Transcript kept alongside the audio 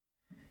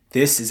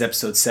This is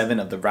episode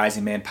 7 of the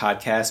Rising Man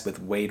podcast with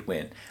Wade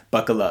Wynn.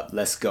 Buckle up,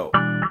 let's go.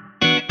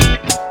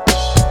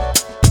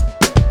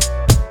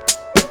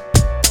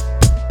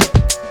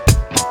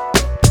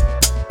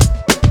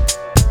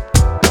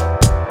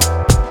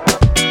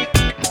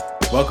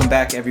 Welcome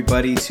back,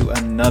 everybody, to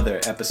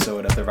another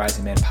episode of the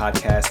Rising Man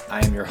podcast.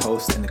 I am your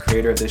host and the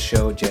creator of this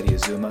show, Jetty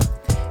Azuma,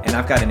 and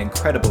I've got an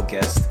incredible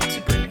guest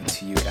to bring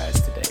to you guys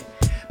today.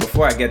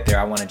 Before I get there,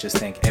 I want to just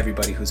thank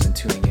everybody who's been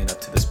tuning in up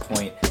to this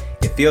point.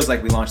 It feels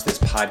like we launched this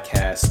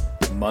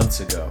podcast months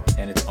ago,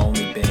 and it's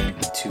only been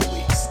 2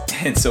 weeks.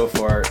 And so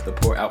far, the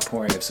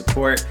outpouring of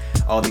support,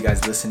 all of you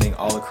guys listening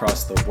all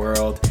across the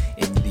world,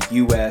 in the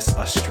US,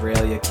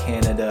 Australia,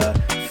 Canada,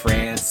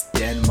 France,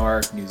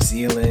 Denmark, New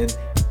Zealand,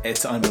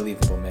 it's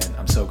unbelievable, man.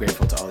 I'm so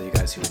grateful to all of you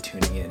guys who are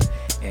tuning in,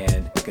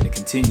 and I'm going to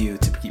continue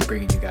to keep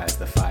bringing you guys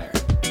the fire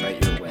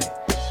right your way.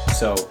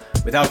 So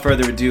without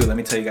further ado, let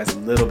me tell you guys a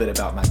little bit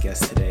about my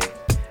guest today.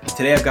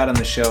 Today I've got on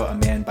the show a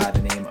man by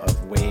the name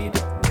of Wade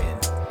Wynn.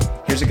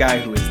 Here's a guy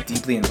who is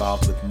deeply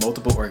involved with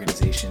multiple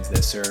organizations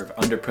that serve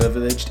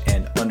underprivileged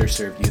and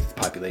underserved youth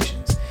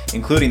populations,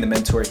 including the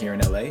Mentor here in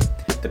LA,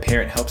 the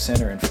Parent Help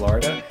Center in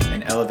Florida,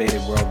 and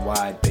Elevated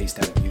Worldwide based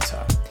out of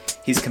Utah.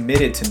 He's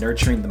committed to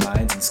nurturing the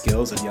minds and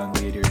skills of young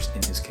leaders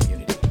in his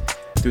community.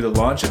 Through the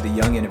launch of the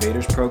Young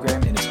Innovators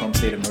program in his home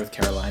state of North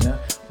Carolina,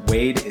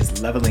 Wade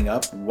is leveling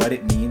up what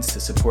it means to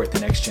support the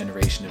next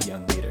generation of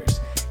young leaders.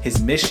 His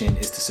mission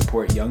is to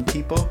support young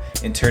people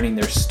in turning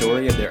their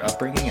story of their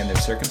upbringing and their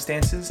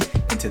circumstances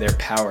into their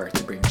power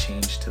to bring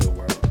change to the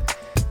world.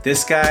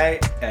 This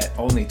guy, at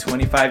only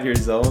 25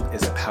 years old,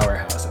 is a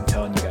powerhouse. I'm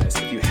telling you guys,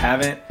 if you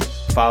haven't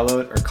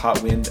followed or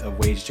caught wind of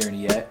Wade's journey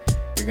yet,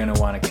 you're going to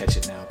want to catch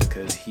it now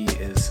because he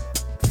is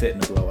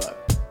fitting to blow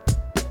up.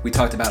 We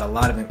talked about a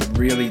lot of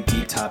really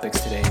deep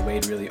topics today.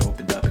 Wade really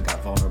opened up and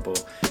got vulnerable.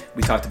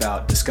 We talked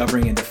about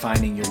discovering and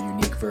defining your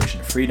unique version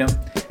of freedom,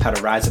 how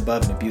to rise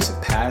above an abusive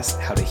past,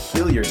 how to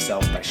heal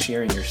yourself by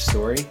sharing your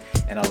story,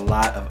 and a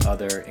lot of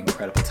other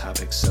incredible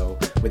topics. So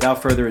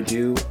without further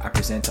ado, I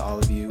present to all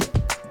of you,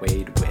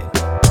 Wade Wynn.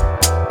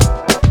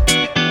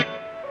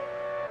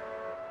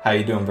 How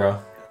you doing, bro?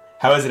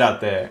 How is it out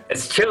there?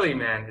 It's chilly,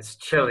 man. It's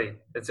chilly.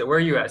 Where are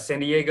you at? San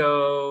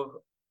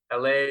Diego,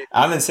 LA?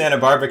 I'm in Santa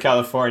Barbara,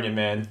 California,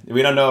 man.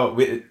 We don't know.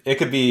 It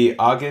could be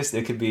August.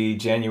 It could be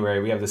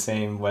January. We have the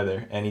same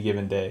weather any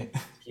given day.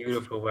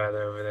 Beautiful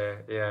weather over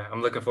there. Yeah,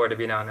 I'm looking forward to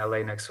being out in LA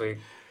next week.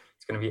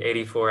 It's gonna be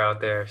 84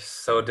 out there.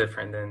 So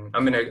different than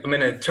I'm in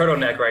a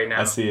turtleneck right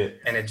now. I see it.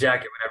 And a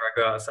jacket whenever I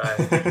go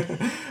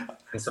outside,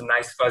 and some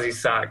nice fuzzy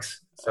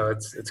socks. So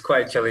it's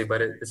quite chilly,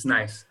 but it's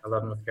nice. I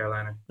love North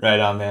Carolina. Right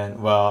on,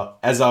 man. Well,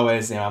 as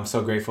always, I'm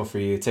so grateful for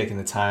you taking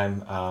the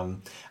time.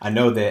 I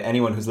know that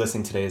anyone who's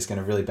listening today is going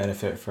to really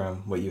benefit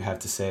from what you have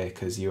to say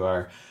because you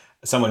are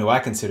someone who I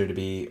consider to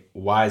be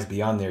wise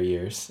beyond their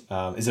years.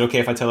 Is it okay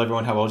if I tell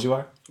everyone how old you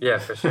are? Yeah,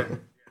 for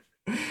sure.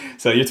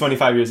 So you're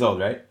 25 years old,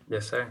 right?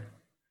 Yes, sir.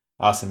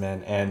 Awesome,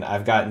 man. And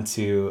I've gotten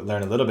to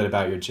learn a little bit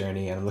about your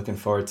journey, and I'm looking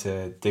forward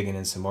to digging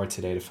in some more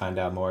today to find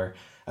out more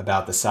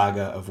about the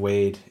saga of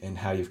Wade and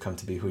how you've come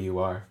to be who you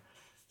are.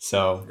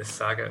 So the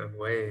saga of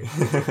Wade.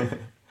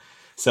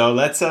 So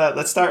let's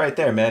start right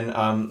there, man.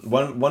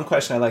 One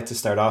question I like to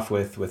start off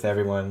with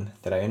everyone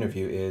that I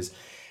interview is,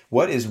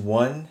 what is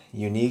one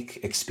unique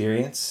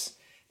experience,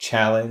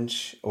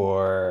 challenge,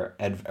 or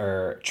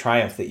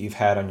triumph that you've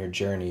had on your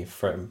journey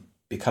from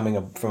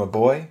a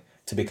boy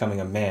to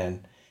becoming a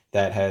man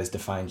that has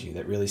defined you,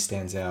 that really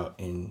stands out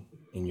in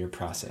your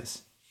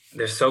process?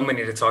 There's so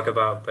many to talk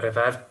about, but if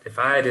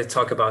I had to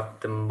talk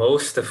about the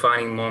most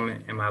defining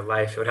moment in my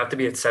life, it would have to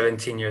be at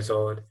 17 years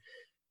old.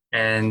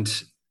 And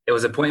it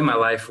was a point in my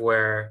life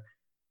where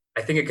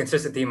I think a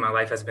consistent theme in my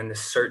life has been the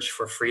search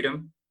for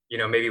freedom. You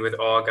know, maybe with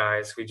all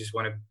guys, we just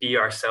want to be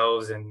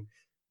ourselves, and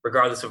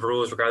regardless of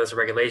rules, regardless of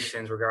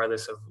regulations,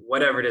 regardless of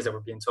whatever it is that we're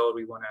being told,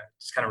 we want to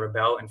just kind of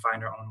rebel and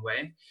find our own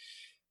way.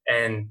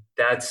 And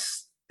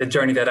that's the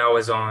journey that I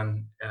was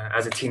on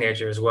as a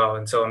teenager as well.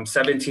 And so I'm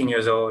 17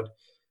 years old.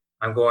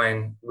 I'm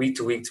going week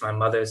to week to my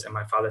mother's and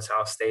my father's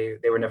house. They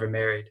were never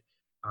married.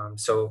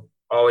 So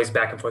always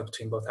back and forth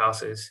between both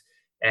houses.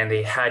 And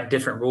they had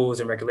different rules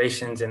and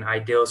regulations and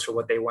ideals for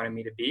what they wanted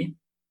me to be.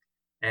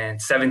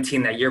 And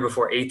 17, that year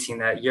before 18,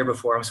 that year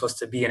before I'm supposed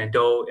to be an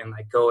adult and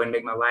like go and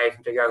make my life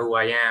and figure out who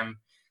I am,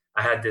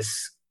 I had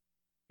this,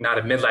 not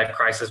a midlife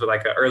crisis, but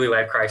like an early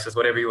life crisis,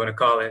 whatever you want to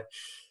call it.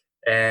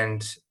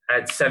 And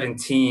at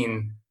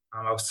 17,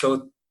 I was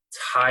so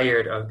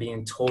tired of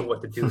being told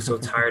what to do, so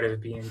tired of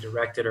being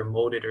directed or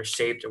molded or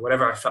shaped or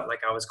whatever I felt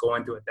like I was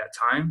going through at that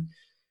time,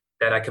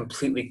 that I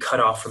completely cut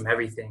off from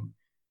everything.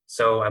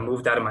 So I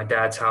moved out of my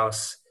dad's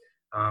house,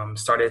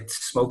 started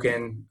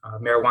smoking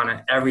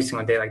marijuana every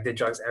single day, like did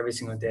drugs every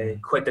single day,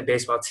 quit the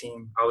baseball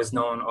team. I was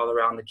known all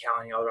around the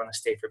county, all around the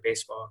state for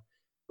baseball.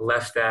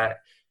 Left that,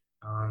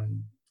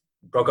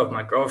 broke up with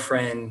my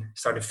girlfriend,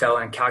 started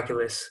failing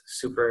calculus.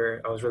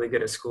 I was really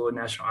good at school,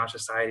 National Honor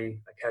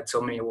Society. Like had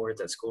so many awards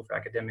at school for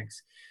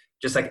academics.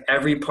 Just like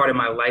every part of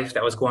my life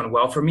that was going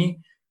well for me,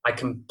 I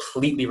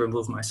completely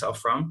removed myself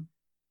from.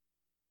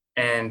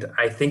 And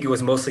I think it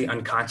was mostly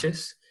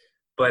unconscious,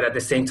 but at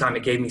the same time,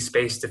 it gave me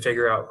space to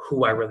figure out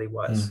who I really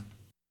was. Mm.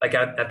 Like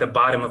at the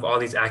bottom of all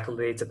these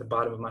accolades, at the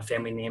bottom of my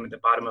family name, at the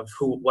bottom of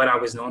what I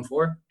was known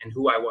for and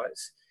who I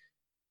was,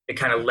 it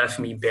kind of left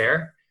me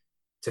bare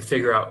to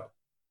figure out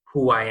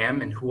who I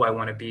am and who I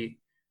want to be.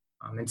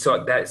 And so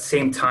at that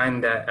same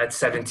time, that at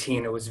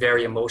 17, it was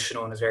very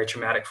emotional and it was very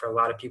traumatic for a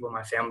lot of people in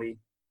my family,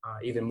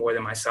 even more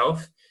than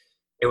myself.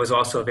 It was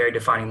also a very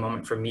defining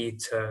moment for me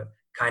to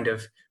kind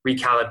of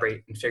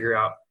recalibrate and figure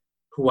out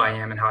who I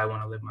am and how I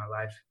want to live my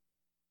life.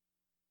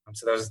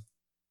 So that was,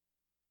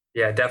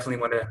 yeah, definitely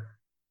one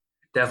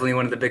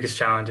of the biggest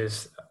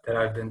challenges that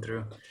I've been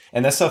through.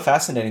 And that's so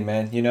fascinating,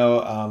 man.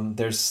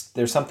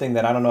 There's something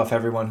that I don't know if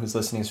everyone who's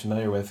listening is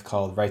familiar with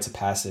called rites of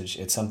passage.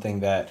 It's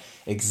something that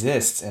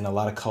exists in a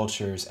lot of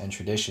cultures and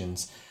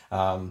traditions.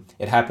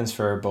 It happens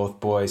for both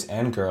boys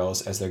and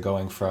girls as they're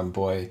going from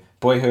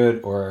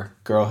boyhood or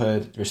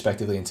girlhood,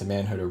 respectively, into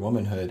manhood or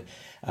womanhood.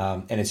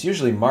 And it's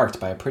usually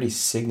marked by a pretty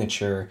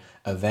signature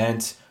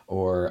event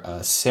or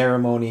a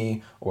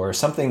ceremony or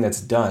something that's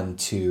done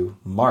to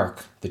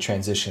mark the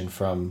transition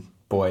from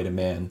boy to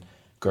man,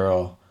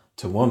 girl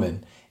to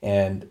woman.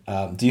 And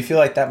do you feel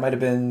like that might have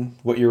been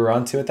what you were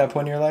onto at that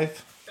point in your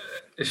life?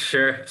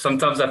 Sure.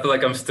 Sometimes I feel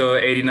like I'm still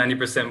 80,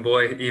 90%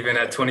 boy, even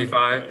at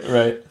 25.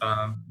 Right.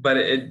 But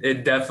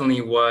it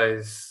definitely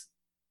was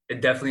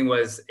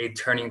a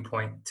turning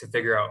point to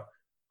figure out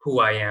who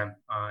I am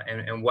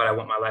and what I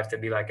want my life to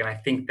be like. And I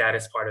think that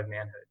is part of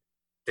manhood,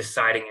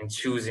 deciding and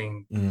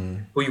choosing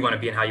Mm. who you want to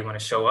be and how you want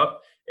to show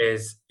up.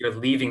 Is you're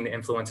leaving the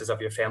influences of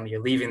your family,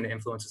 you're leaving the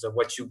influences of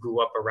what you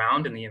grew up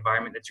around and the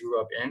environment that you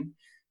grew up in,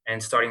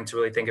 and starting to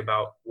really think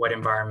about what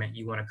environment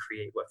you want to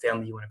create, what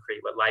family you want to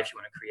create, what life you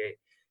want to create.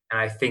 And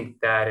I think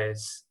that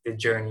is the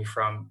journey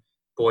from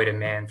boy to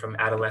man, from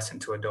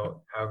adolescent to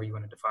adult, however you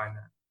want to define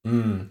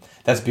that.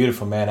 That's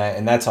beautiful, man.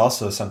 And that's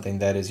also something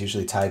that is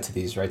usually tied to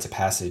these rites of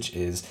passage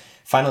is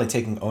finally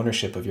taking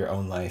ownership of your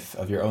own life,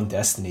 of your own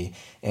destiny,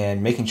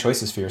 and making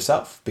choices for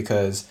yourself.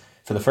 Because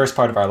for the first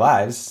part of our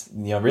lives,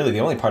 really the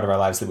only part of our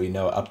lives that we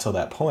know up till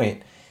that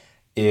point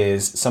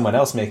is someone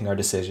else making our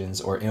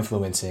decisions or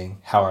influencing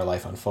how our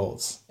life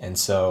unfolds. And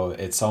so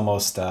it's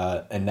almost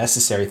a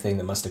necessary thing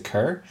that must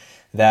occur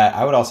that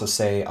I would also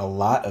say a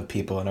lot of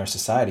people in our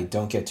society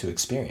don't get to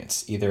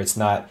experience. Either it's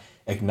not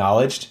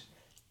acknowledged,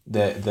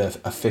 the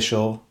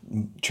official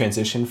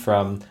transition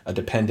from a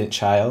dependent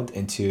child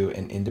into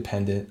an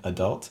independent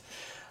adult,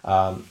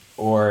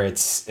 or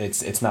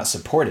it's not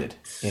supported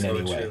in So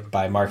any way true.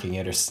 by marking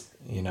it, or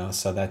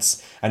so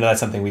that's, I know that's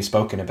something we've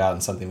spoken about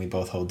and something we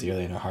both hold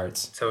dearly in our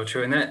hearts. So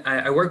true. And that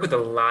I work with a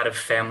lot of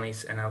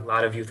families and a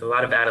lot of youth, a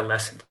lot of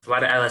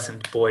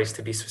adolescent boys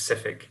to be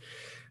specific.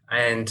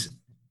 And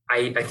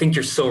I think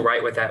you're so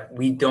right with that.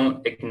 We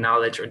don't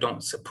acknowledge or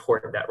don't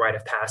support that rite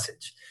of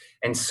passage.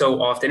 And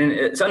so often, and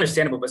it's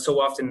understandable, but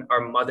so often our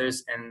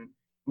mothers and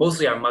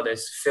mostly our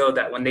mothers feel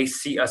that when they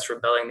see us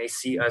rebelling, they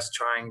see us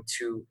trying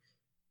to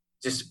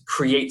just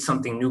create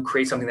something new,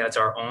 create something that's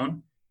our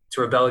own,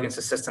 to rebel against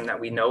a system that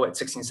we know at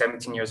 16,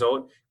 17 years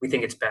old, we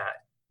think it's bad.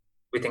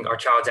 We think our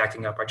child's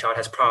acting up, our child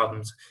has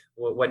problems.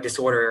 What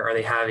disorder are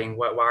they having?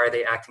 Why are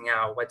they acting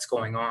out? What's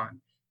going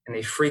on? And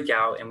they freak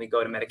out, and we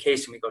go to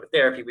medication, we go to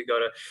therapy, we go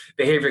to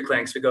behavior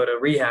clinics, we go to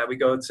rehab, we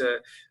go to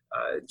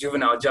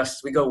juvenile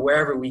justice, we go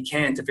wherever we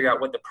can to figure out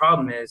what the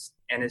problem is.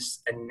 And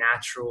it's a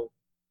natural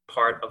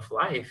part of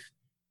life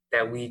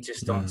that we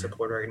just don't Mm.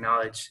 support or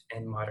acknowledge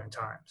in modern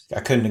times.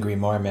 I couldn't agree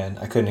more, man.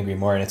 I couldn't agree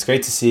more. And it's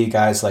great to see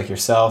guys like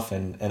yourself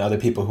and other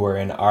people who are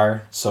in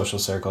our social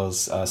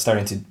circles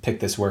starting to pick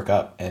this work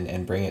up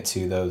and bring it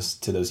to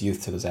those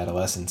youth, to those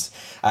adolescents.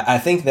 I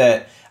think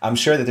that I'm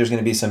sure that there's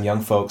going to be some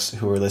young folks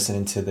who are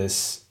listening to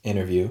this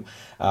interview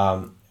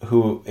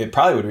who it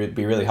probably would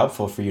be really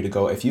helpful for you to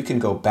go, if you can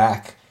go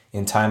back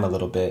in time a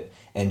little bit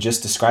and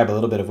just describe a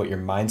little bit of what your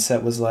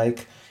mindset was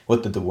like,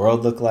 what did the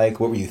world look like,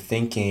 what were you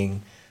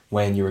thinking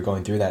when you were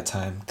going through that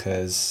time?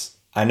 Because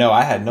I know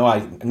I had no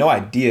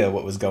idea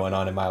what was going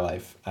on in my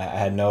life. I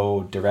had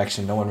no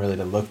direction, no one really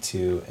to look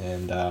to.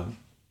 And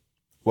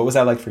what was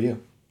that like for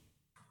you?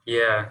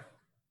 Yeah.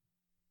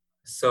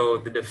 So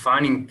the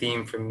defining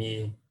theme for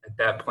me at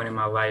that point in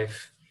my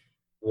life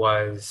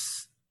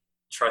was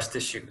trust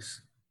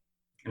issues.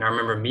 And I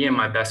remember me and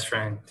my best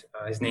friend,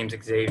 his name's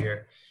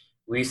Xavier,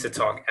 we used to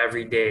talk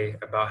every day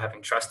about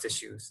having trust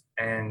issues.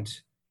 And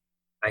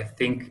I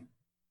think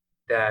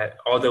that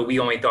although we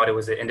only thought it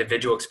was an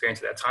individual experience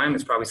at that time,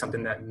 it's probably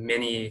something that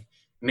many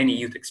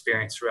youth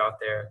experience throughout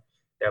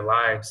their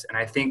lives. And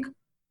I think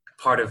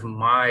part of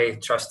my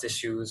trust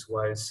issues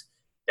was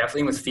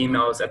definitely with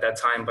females at that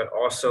time, but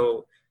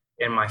also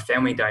in my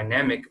family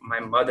dynamic. My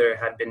mother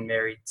had been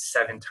married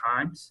 7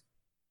 times.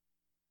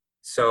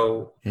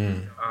 So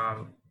Mm.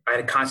 I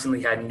had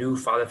constantly had new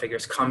father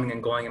figures coming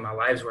and going in my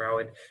lives where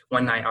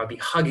one night I would be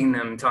hugging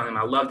them and telling them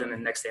I loved them, and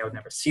the next day I would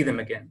never see them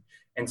again.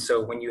 And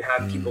so when you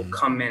have people Mm.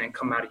 come in and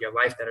come out of your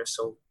life that are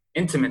so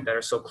intimate, that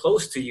are so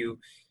close to you,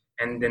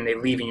 and then they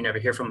leave and you never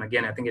hear from them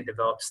again, I think it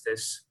develops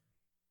this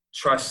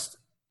trust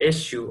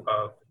issue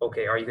of,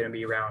 okay, are you going to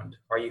be around?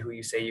 Are you who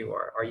you say you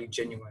are? Are you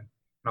genuine?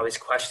 And all these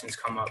questions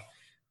come up.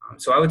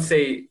 So I would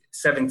say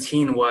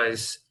 17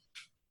 was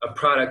a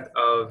product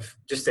of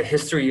just a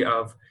history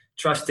of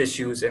trust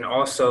issues and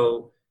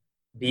also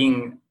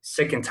being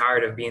sick and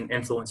tired of being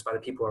influenced by the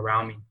people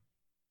around me.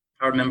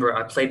 I remember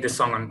I played this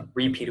song on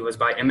repeat. It was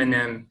by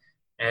Eminem,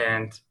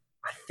 and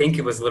I think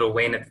it was Lil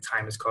Wayne at the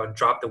time. It's called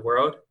Drop the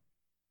World.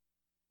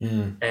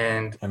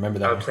 And I remember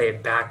I that would one. play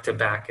it back to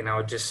back. And I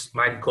would just,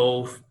 my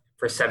goal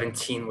for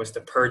 17 was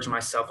to purge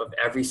myself of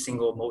every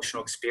single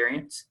emotional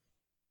experience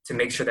to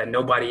make sure that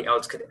nobody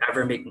else could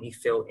ever make me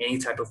feel any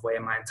type of way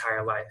in my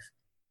entire life.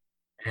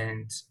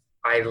 And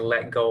I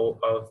let go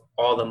of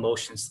all the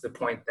emotions to the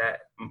point that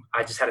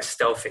I just had a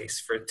still face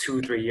for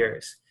 2, 3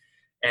 years.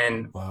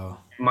 And Wow.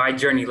 my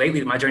journey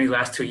lately, my journey the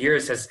last 2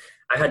 years has,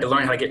 I've had to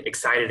learn how to get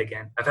excited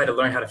again. I've had to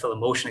learn how to feel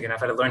emotion again.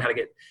 I've had to learn how to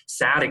get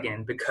sad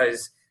again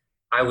because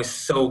I was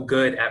so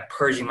good at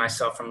purging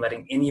myself from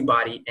letting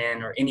anybody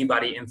in or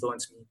anybody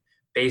influence me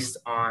based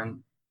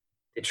on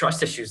the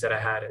trust issues that I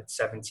had at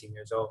 17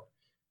 years old.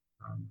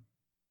 Um,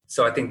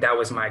 so I think that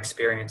was my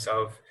experience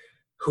of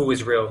who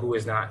is real, who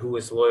is not, who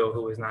is loyal,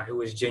 who is not,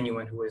 who is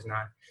genuine, who is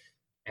not.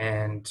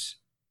 And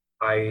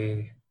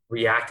I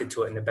reacted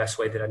to it in the best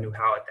way that I knew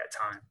how at that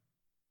time.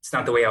 It's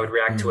not the way I would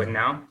react to it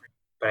now,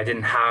 but I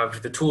didn't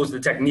have the tools, the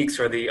techniques,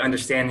 or the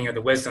understanding or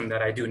the wisdom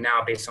that I do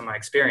now based on my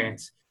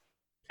experience.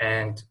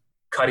 And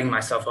cutting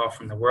myself off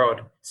from the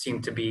world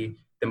seemed to be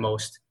the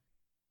most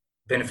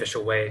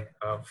beneficial way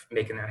of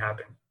making that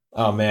happen.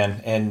 Oh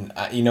man, and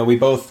we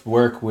both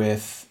work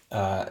with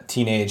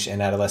teenage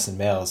and adolescent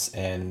males,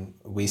 and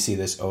we see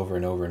this over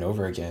and over and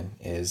over again.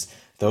 Is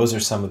those are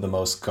some of the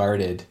most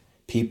guarded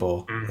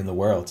people in the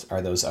world?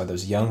 Are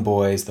those young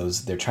boys?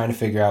 They're trying to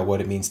figure out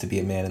what it means to be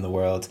a man in the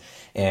world,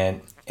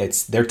 and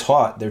they're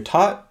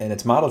taught, and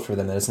it's modeled for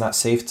them that it's not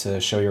safe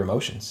to show your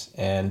emotions.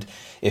 And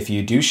if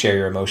you do share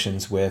your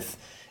emotions with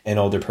an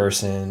older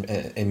person,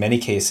 in many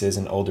cases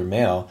an older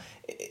male,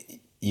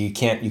 you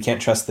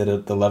can't trust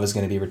that the love is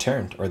going to be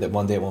returned or that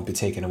one day it won't be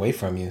taken away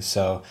from you.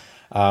 So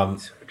how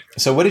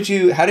did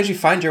you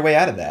find your way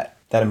out of that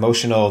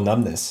emotional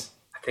numbness?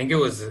 I think it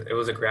was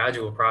a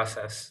gradual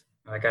process.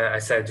 Like I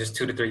said, just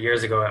 2 to 3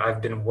 years ago,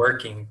 I've been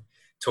working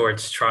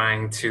towards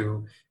trying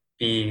to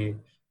be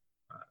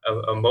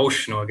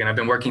emotional again. I've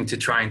been working to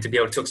trying to be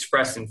able to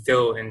express and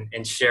feel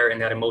and share in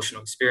that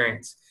emotional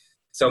experience.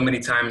 So many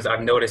times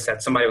I've noticed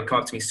that somebody would come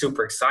up to me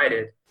super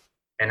excited,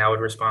 and I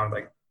would respond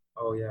like,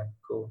 "Oh yeah,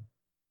 cool."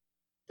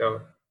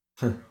 So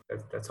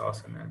that's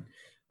awesome, man.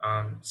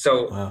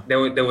 So Wow.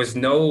 there was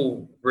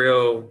no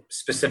real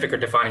specific or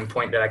defining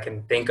point that I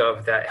can think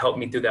of that helped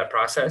me through that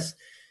process,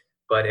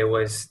 but it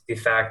was the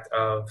fact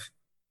of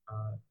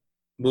uh,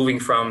 moving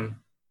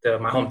from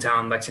my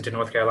hometown, Lexington,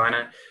 North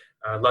Carolina.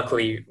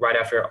 Luckily, right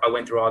after I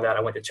went through all that,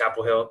 I went to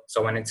Chapel Hill.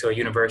 So I went into a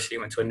university,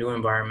 went to a new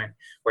environment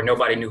where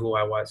nobody knew who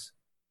I was,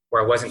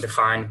 where I wasn't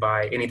defined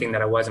by anything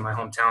that I was in my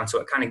hometown. So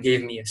it kind of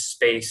gave me a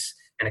space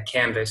and a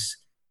canvas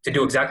to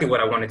do exactly what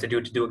I wanted to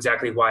do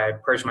exactly why I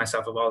purged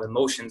myself of all the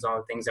emotions, all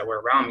the things that were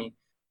around me,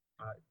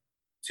 uh,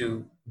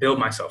 to build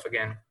myself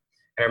again.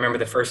 And I remember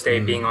the first day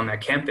being on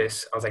that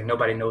campus, I was like,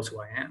 nobody knows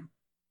who I am.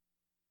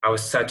 I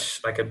was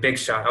such like a big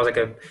shot. I was like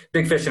a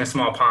big fish in a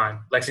small pond.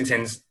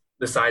 Lexington's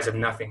the size of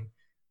nothing.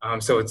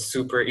 So it's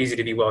super easy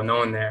to be well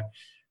known there.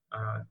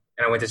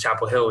 And I went to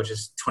Chapel Hill, which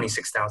is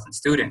 26,000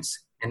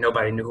 students, and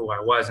nobody knew who I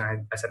was.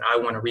 And I said, I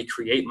want to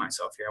recreate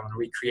myself here. I want to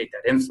recreate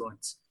that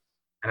influence.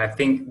 And I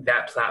think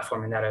that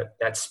platform and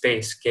that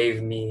space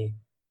gave me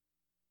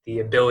the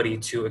ability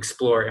to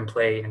explore and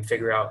play and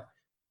figure out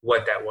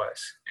what that was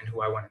and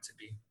who I wanted to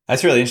be.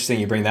 That's really interesting.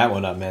 You bring that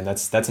one up, man.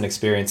 That's an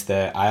experience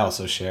that I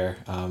also share.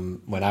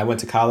 When I went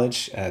to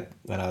college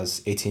when I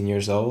was 18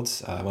 years old,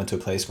 I went to a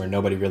place where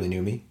nobody really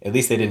knew me. At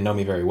least they didn't know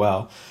me very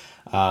well.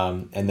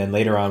 And then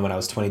later on, when I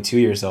was 22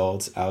 years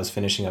old, I was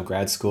finishing up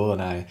grad school,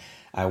 and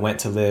I went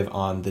to live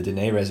on the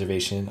Dene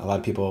Reservation. A lot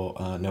of people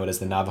know it as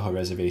the Navajo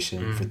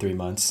Reservation for 3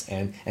 months,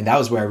 and that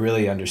was where I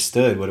really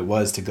understood what it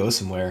was to go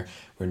somewhere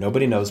where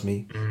nobody knows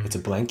me. It's a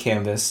blank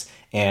canvas,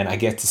 and I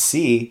get to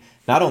see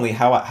not only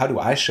how do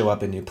I show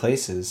up in new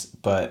places,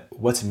 but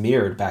what's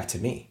mirrored back to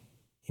me.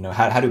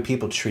 How do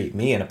people treat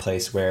me in a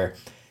place where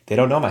they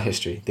don't know my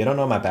history, they don't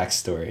know my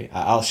backstory.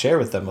 I'll share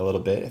with them a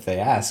little bit if they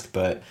ask,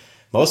 but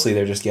mostly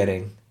they're just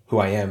getting who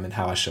I am and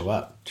how I show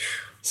up.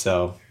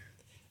 So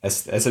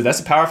that's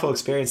a powerful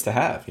experience to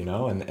have,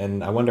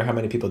 and I wonder how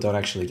many people don't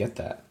actually get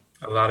that.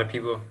 A lot of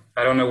people.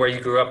 I don't know where you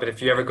grew up, but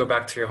if you ever go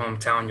back to your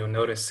hometown, you'll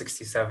notice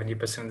 60,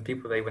 70% of the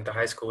people that you went to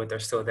high school with are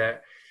still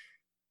there.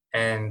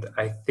 And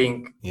I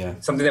think Yeah.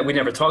 something that we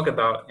never talk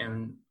about,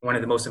 and one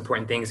of the most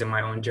important things in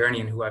my own journey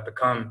and who I've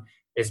become,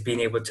 is being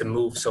able to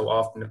move so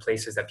often to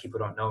places that people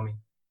don't know me.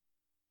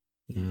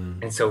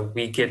 And so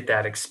we get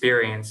that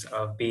experience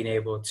of being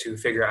able to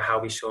figure out how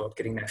we show up,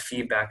 getting that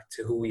feedback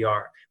to who we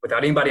are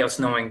without anybody else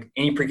knowing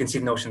any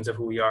preconceived notions of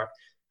who we are.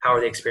 How are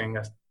they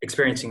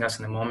experiencing us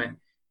in the moment?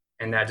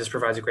 And that just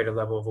provides a greater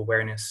level of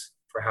awareness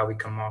for how we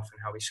come off and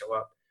how we show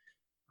up.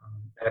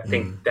 I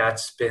think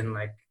that's been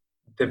like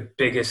the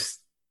biggest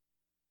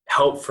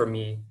help for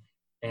me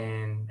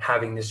in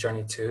having this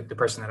journey to the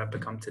person that I've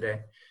become today.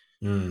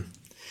 Mm.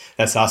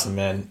 That's awesome,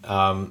 man.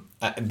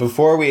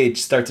 Before we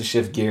start to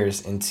shift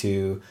gears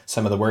into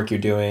some of the work you're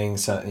doing,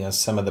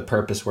 some of the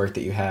purpose work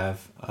that you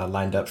have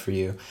lined up for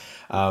you,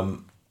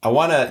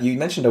 you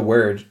mentioned a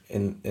word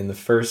in the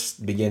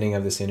first beginning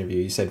of this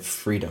interview. You said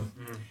freedom.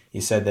 Mm-hmm. You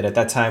said that at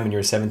that time when you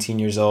were 17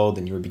 years old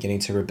and you were beginning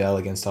to rebel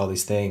against all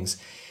these things,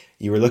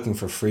 you were looking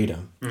for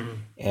freedom. Mm-hmm.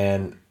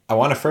 And I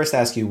want to first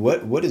ask you,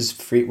 what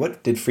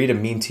did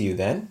freedom mean to you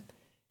then?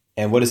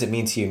 And what does it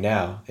mean to you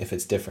now if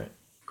it's different?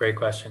 Great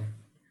question.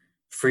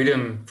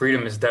 Freedom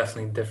is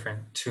definitely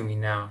different to me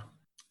now.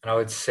 And I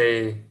would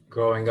say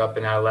growing up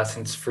in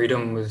adolescence,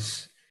 freedom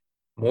was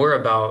more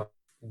about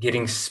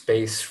getting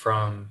space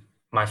from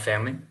my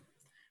family.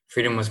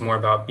 Freedom was more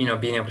about,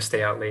 being able to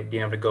stay out late,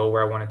 being able to go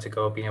where I wanted to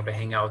go, being able to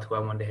hang out with who I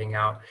wanted to hang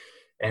out.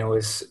 And it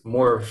was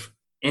more of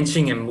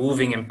inching and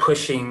moving and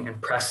pushing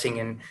and pressing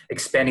and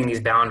expanding these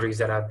boundaries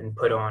that I've been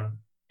put on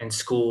in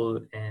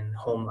school and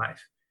home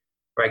life,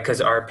 right?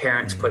 Because our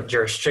parents put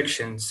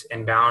jurisdictions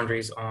and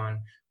boundaries on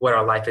what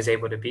our life is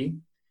able to be.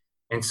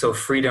 And so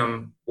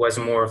freedom was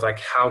more of like,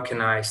 how can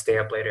I stay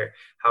up later?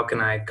 How can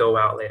I go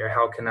out later?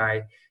 How can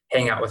I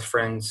hang out with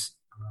friends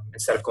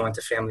instead of going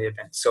to family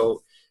events?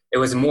 So it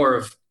was more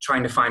of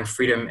trying to find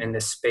freedom in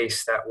this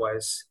space that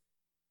was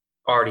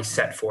already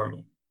set for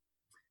me.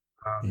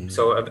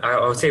 So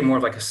I would say more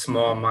of like a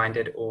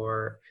small-minded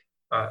or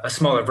a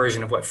smaller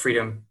version of what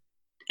freedom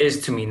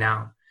is to me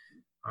now.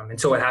 And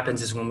so what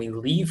happens is when we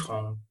leave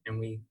home and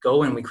we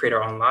go and we create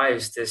our own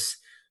lives, this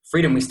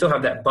freedom, we still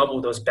have that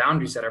bubble, those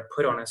boundaries that are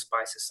put on us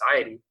by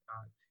society,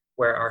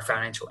 where our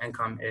financial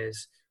income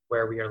is,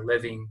 where we are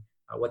living,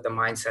 what the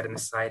mindset in the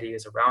society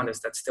is around us.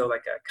 That's still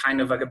like a kind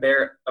of like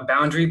a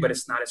boundary, but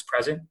it's not as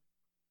present.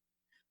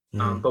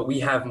 But we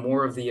have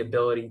more of the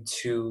ability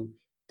to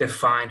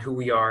define who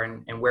we are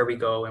and where we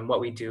go and what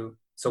we do.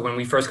 So when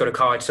we first go to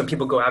college, some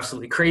people go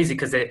absolutely crazy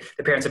because the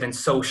parents have been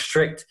so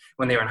strict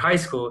when they were in high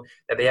school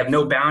that they have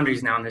no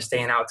boundaries now and they're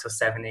staying out till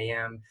 7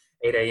 a.m.,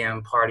 8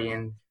 a.m.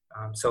 partying.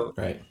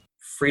 Right.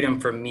 Freedom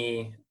for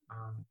me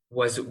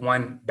was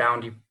one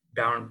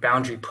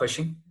boundary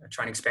pushing,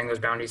 trying to expand those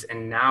boundaries.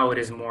 And now it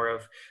is more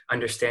of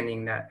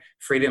understanding that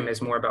freedom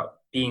is more about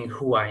being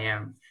who I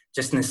am,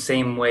 just in the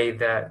same way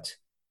that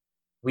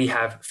we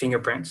have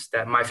fingerprints,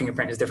 that my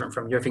fingerprint is different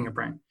from your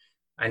fingerprint.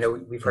 I know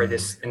we've heard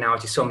this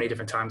analogy so many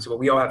different times, but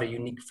we all have a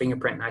unique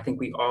fingerprint. And I think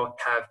we all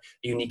have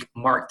a unique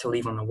mark to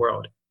leave on the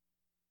world.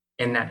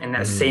 In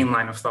that same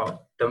line of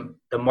thought,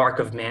 the mark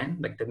of man,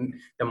 like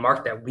the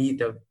mark that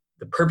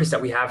the purpose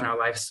that we have in our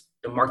lives,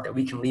 the mark that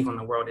we can leave on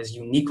the world is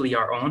uniquely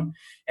our own.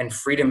 And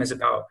freedom is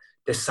about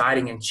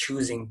deciding and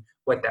choosing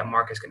what that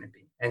mark is going to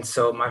be. And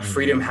so my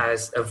freedom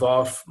has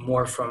evolved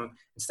more from,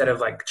 instead of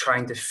like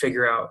trying to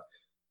figure out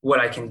what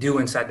I can do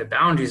inside the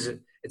boundaries,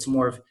 it's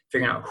more of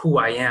figuring out who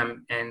I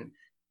am and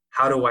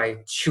how do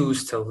I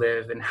choose to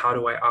live and how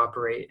do I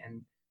operate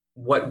and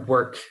what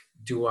work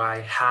do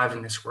I have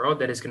in this world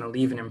that is going to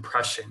leave an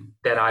impression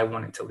that I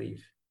want it to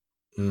leave.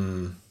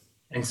 And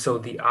so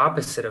the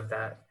opposite of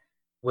that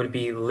would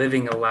be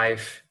living a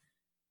life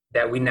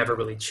that we never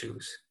really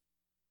choose.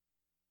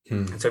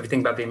 And so if you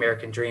think about the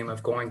American dream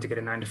of going to get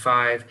a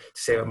 9-to-5, to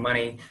save up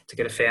money, to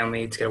get a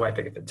family, to get a white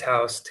picket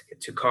house, to get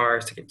 2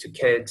 cars, to get 2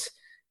 kids.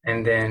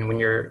 And then when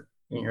you're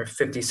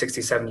 50,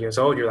 60, 70 years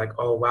old, you're like,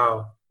 oh,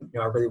 wow,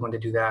 I really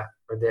wanted to do that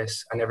or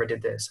this. I never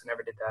did this. I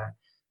never did that.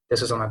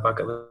 This was on my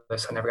bucket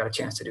list. I never got a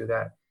chance to do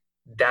that.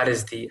 That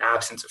is the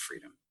absence of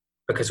freedom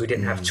because we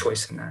didn't have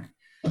choice in that.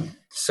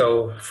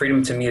 So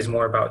freedom to me is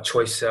more about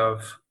choice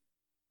of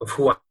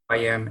who I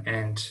am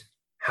and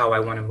how I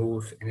want to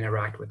move and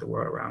interact with the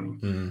world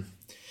around me.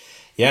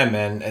 Yeah,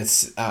 man.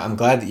 I'm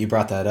glad that you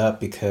brought that up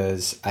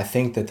because I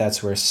think that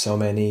that's where so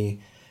many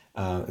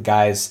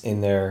guys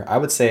in their, I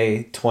would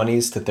say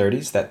 20s to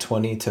 30s, that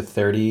 20 to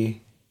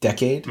 30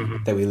 decade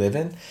that we live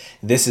in,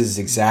 this is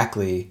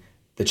exactly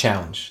the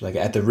challenge. Like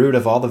at the root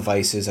of all the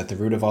vices, at the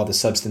root of all the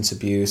substance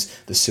abuse,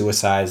 the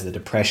suicides, the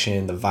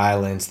depression, the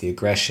violence, the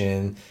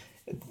aggression,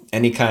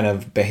 any kind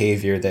of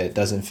behavior that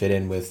doesn't fit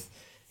in with,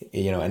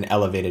 an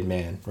elevated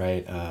man,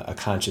 right? A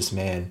conscious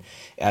man.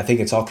 I think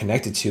it's all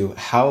connected to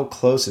how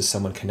close is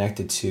someone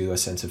connected to a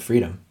sense of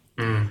freedom.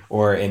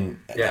 Or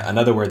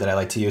another word that I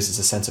like to use is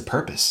a sense of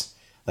purpose,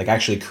 like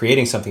actually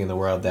creating something in the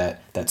world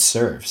that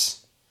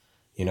serves.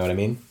 You know what I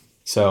mean?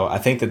 So I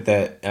think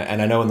that,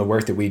 and I know in the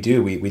work that we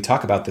do, we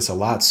talk about this a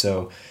lot.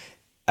 So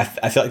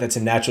I feel like that's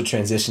a natural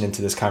transition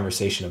into this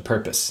conversation of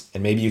purpose.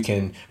 And maybe you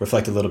can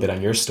reflect a little bit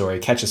on your story,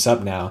 catch us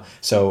up now.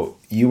 So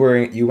you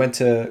went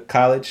to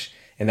college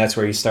and that's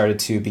where you started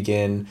to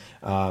begin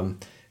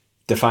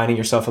defining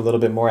yourself a little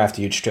bit more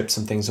after you'd stripped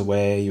some things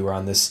away. You were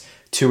on this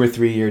 2 or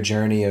 3 year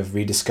journey of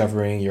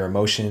rediscovering your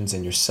emotions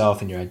and yourself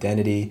and your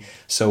identity.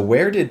 So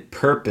where did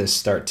purpose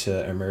start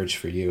to emerge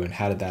for you and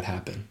how did that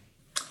happen?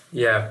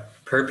 Yeah,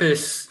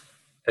 purpose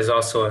is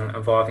also an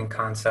evolving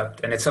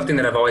concept and it's something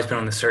that I've always been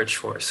on the search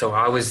for. So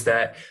I was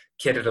that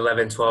kid at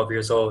 11, 12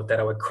 years old that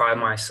I would cry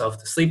myself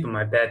to sleep in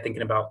my bed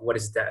thinking about what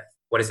is death?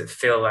 What does it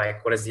feel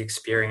like? What is the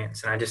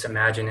experience? And I just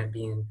imagine it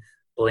being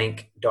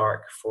blank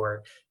dark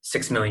for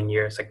 6 million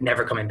years, like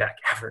never coming back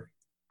ever.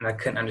 And I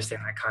couldn't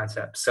understand that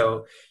concept.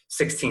 So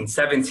 16,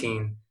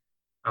 17,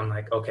 I'm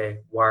like, okay,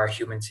 why are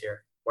humans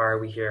here? Why are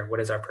we here? What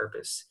is our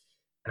purpose?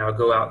 And I would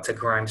go out to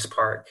Grimes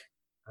Park,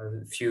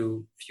 a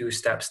few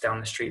steps down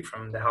the street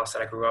from the house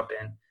that I grew up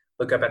in,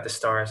 look up at the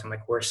stars. I'm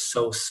like, we're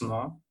so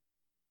small.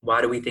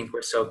 Why do we think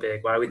we're so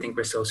big? Why do we think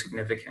we're so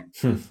significant?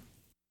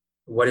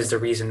 What is the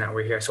reason that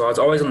we're here? So I was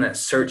always on that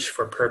search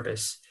for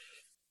purpose.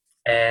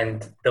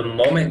 And the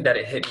moment that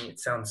it hit me, it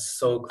sounds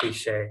so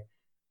cliche.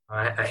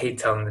 I hate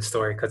telling this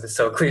story because it's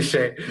so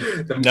cliche.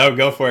 No,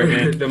 go for it,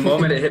 man. The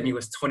moment it hit me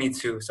was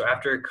 22. So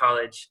after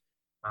college,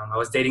 I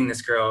was dating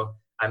this girl.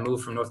 I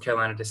moved from North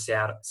Carolina to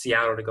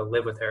Seattle to go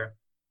live with her.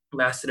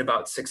 Lasted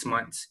about 6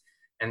 months.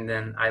 And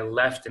then I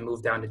left and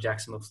moved down to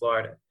Jacksonville,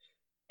 Florida.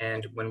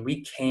 And when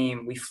we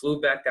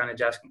flew back down to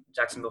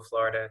Jacksonville,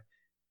 Florida.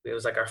 It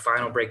was like our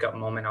final breakup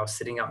moment. I was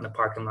sitting out in the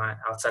parking lot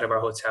outside of our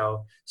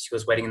hotel. She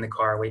was waiting in the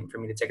car, waiting for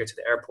me to take her to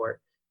the airport.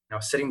 And I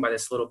was sitting by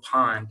this little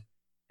pond,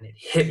 and it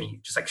hit me,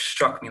 just like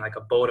struck me like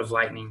a bolt of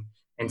lightning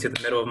into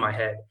the middle of my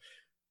head,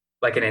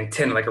 like an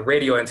antenna, like a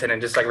radio antenna,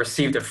 and just like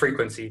received a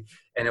frequency.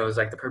 And it was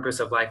like, the purpose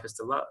of life is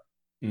to love.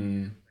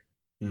 And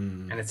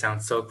it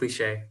sounds so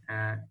cliche.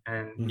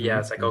 Yeah,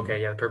 it's like,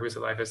 okay, yeah, the purpose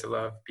of life is to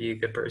love, be a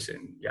good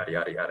person, yada,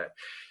 yada, yada.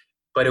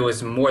 But it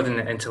was more than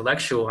the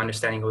intellectual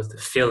understanding. It was the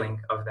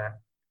feeling of that.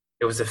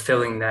 It was a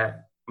feeling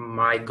that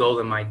my goal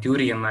and my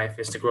duty in life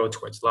is to grow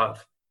towards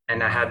love.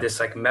 And I had this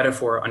like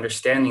metaphor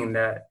understanding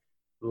that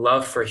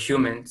love for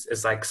humans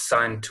is like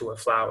sun to a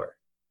flower.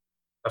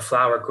 A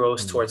flower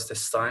grows towards the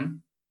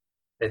sun.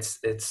 The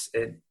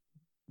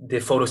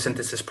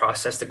photosynthesis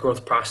process, the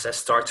growth process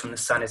starts when the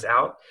sun is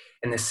out.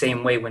 In the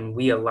same way, when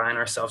we align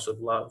ourselves with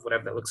love,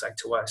 whatever that looks like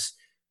to us,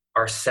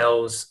 our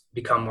cells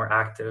become more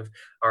active,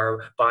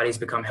 our bodies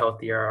become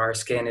healthier, our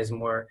skin is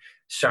more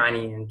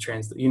shiny and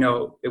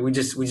we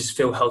just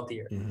feel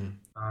healthier.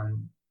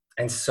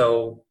 And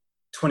so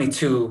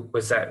 22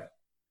 was that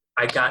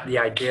I got the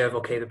idea of,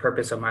 okay, the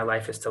purpose of my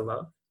life is to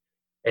love.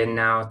 And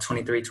now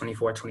 23,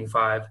 24,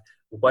 25,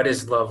 what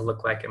does love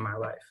look like in my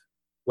life?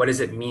 What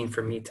does it mean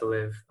for me to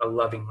live a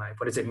loving life?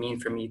 What does it mean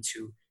for me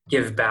to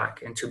give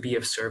back and to be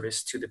of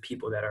service to the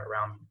people that are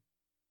around me?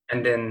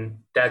 And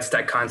then that's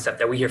that concept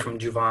that we hear from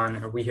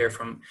Juvan, or we hear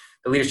from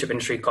the leadership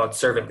industry, called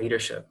servant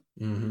leadership.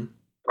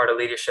 Part of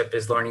leadership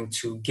is learning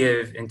to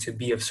give and to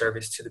be of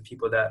service to the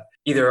people that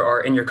either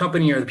are in your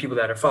company or the people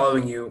that are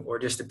following you, or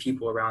just the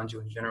people around you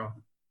in general.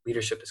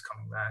 Leadership is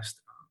coming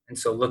last. And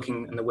so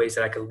looking in the ways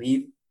that I could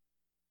lead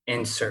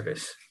in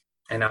service.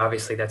 And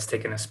obviously that's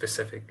taken a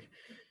specific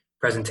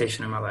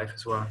presentation in my life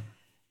as well.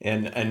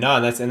 And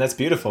that's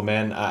beautiful,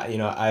 man.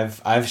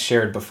 I've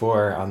shared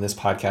before on this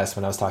podcast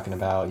when I was talking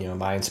about,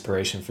 my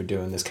inspiration for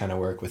doing this kind of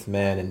work with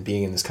men and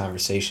being in this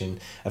conversation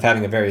of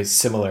having a very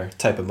similar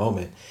type of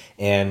moment.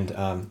 And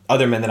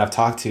other men that I've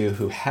talked to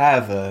who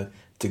have a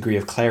degree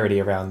of clarity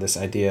around this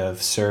idea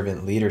of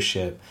servant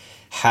leadership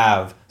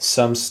have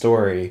some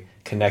story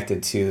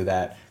connected to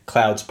that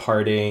clouds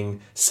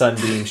parting, sun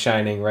being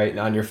shining right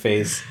on your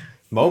face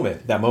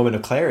moment, that moment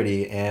of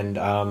clarity. And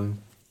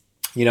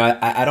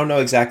I don't know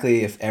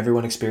exactly if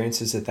everyone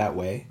experiences it that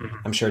way.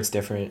 I'm sure it's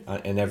different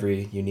in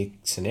every unique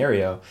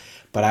scenario,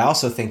 but I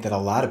also think that a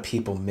lot of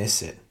people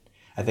miss it.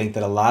 I think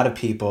that a lot of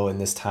people in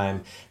this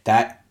time,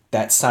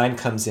 that sign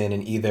comes in,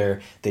 and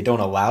either they don't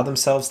allow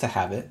themselves to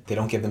have it, they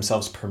don't give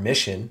themselves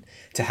permission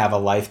to have a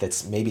life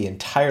that's maybe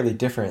entirely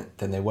different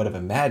than they would have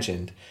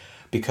imagined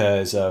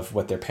because of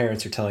what their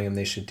parents are telling them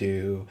they should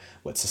do,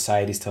 what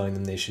society's telling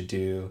them they should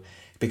do.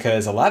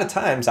 Because a lot of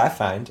times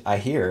I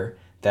hear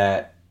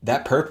that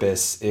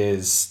purpose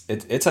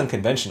it's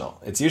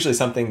unconventional. It's usually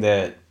something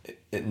that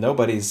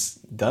nobody's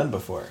done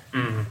before.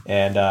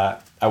 And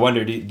I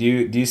wonder, do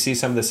you see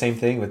some of the same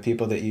thing with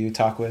people that you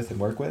talk with and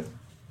work with?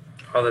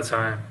 All the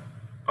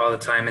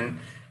time.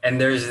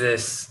 And there's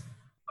this,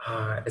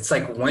 it's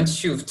like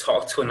once you've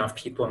talked to enough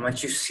people and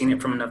once you've seen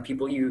it from enough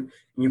people, you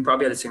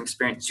probably have the same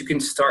experience. You can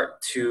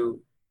start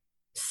to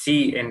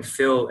see and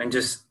feel, and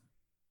just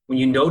when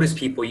you notice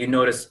people, you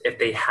notice if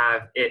they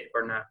have it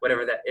or not,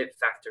 whatever that it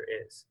factor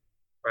is.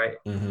 Right.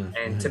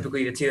 And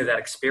typically it's either that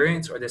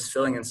experience or this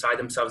feeling inside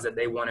themselves that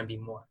they want to be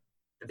more,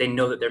 that they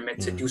know that they're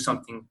meant to do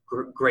something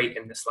great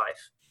in this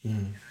life.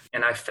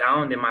 And I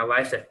found in my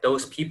life that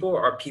those people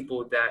are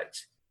people that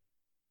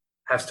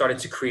have started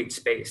to create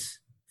space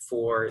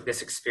for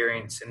this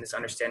experience and this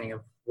understanding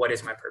of what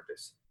is my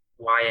purpose?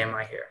 Why am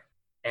I here?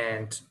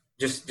 And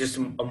just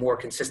a more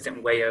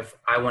consistent way of,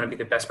 I want to be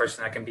the best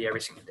person I can be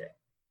every single day.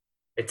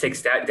 It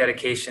takes that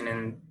dedication,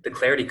 and the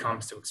clarity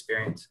comes to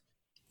experience.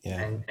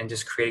 And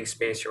just creating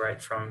space, you're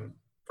right, from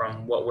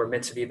what we're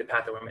meant to be, the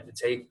path that we're meant to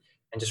take,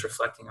 and just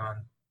reflecting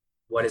on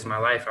what is my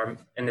life.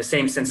 In the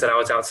same sense that I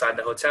was outside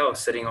the hotel,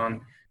 sitting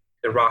on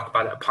the rock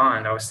by that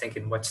pond, I was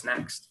thinking, what's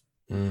next?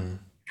 And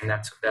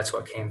that's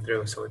what came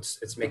through. So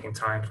it's making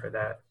time for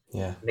that.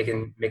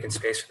 Making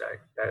space for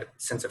that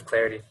sense of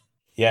clarity.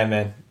 Yeah,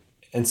 man.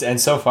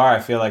 And so far, I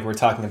feel like we're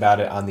talking about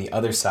it on the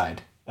other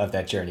side of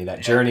that journey,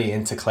 journey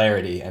into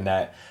clarity, and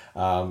that,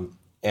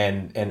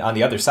 and on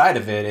the other side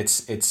of it,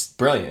 it's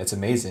brilliant. It's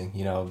amazing.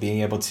 You know,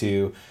 being able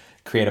to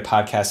create a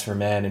podcast for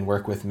men and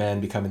work with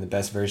men becoming the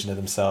best version of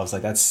themselves.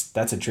 Like that's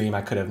a dream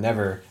I could have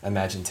never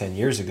imagined 10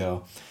 years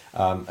ago,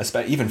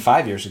 even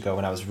 5 years ago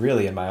when I was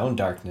really in my own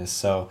darkness.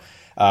 So,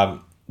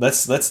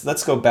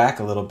 let's go back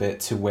a little bit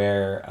to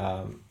where,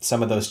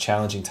 some of those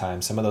challenging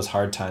times, some of those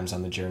hard times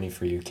on the journey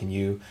for you. Can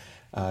you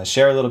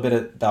share a little bit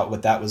about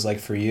what that was like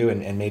for you,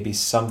 and maybe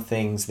some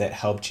things that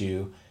helped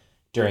you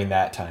during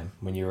that time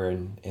when you were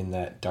in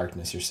that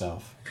darkness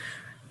yourself?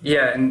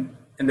 Yeah, and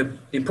the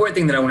important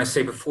thing that I want to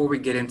say before we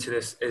get into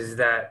this is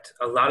that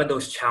a lot of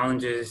those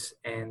challenges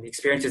and the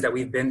experiences that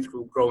we've been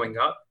through growing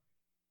up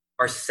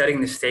are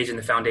setting the stage and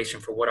the foundation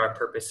for what our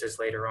purpose is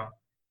later on.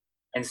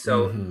 And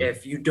so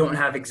if you don't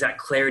have exact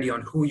clarity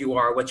on who you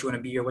are, what you want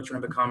to be, or what you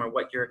want to become, or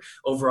what your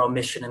overall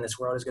mission in this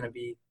world is going to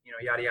be, you know,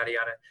 yada, yada,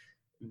 yada,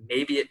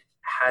 maybe it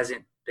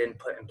hasn't been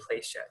put in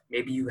place yet.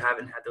 Maybe you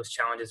haven't had those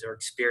challenges or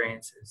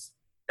experiences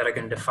that are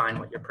going to define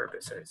what your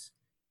purpose is,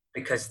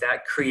 because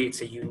that creates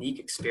a unique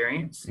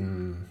experience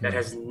that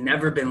has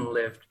never been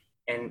lived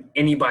in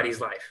anybody's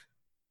life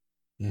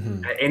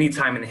at any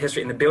time in the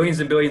history, in the billions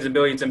and billions and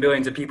billions and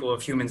billions of people,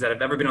 of humans that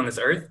have ever been on this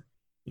earth.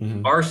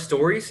 Our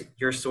stories,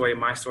 your story,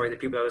 my story, the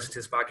people that listen to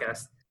this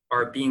podcast,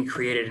 are being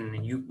created in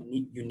a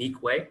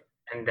unique way.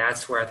 And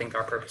that's where I think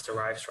our purpose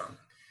derives from.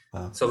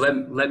 Wow. So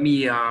let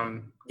me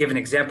give an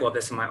example of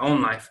this in my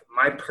own life.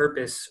 My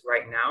purpose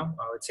right now,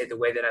 I would say the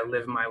way that I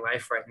live my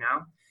life right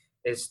now,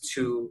 is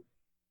to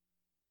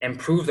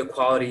improve the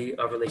quality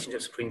of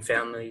relationships between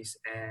families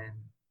and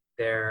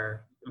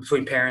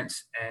between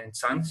parents and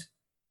sons,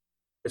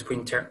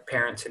 between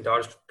parents and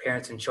daughters,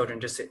 parents and children,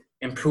 just to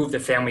improve the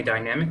family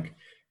dynamic.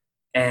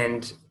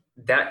 And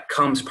that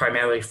comes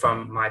primarily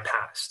from my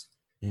past.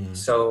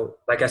 So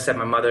like I said,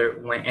 my mother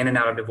went in and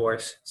out of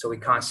divorce. So we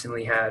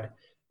constantly had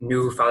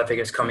new father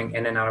figures coming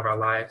in and out of our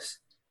lives.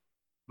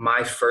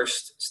 My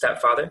first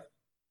stepfather,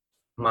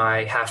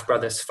 my half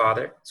brother's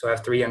father. So I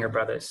have 3 younger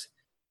brothers,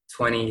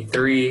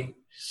 23,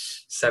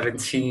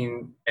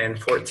 17, and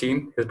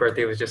 14. His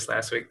birthday was just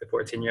last week, the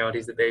 14-year-old.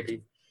 He's the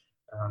baby.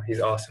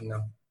 He's awesome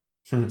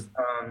though.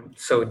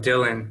 So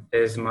Dylan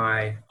is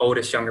my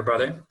oldest younger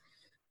brother.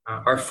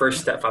 Our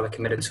first stepfather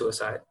committed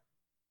suicide.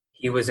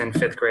 He was in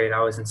 5th grade. I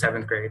was in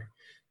 7th grade.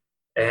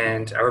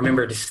 And I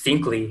remember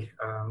distinctly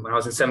when I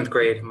was in 7th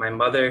grade, my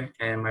mother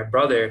and my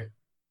brother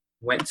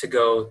went to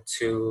go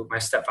to my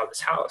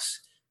stepfather's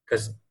house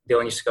because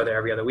Dylan used to go there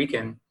every other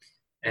weekend.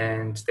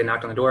 And they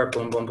knocked on the door,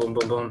 boom, boom, boom,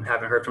 boom, boom.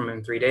 Haven't heard from him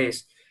in 3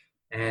 days.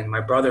 And my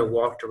brother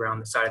walked around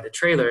the side of the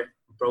trailer,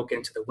 broke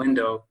into the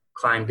window,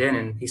 climbed in,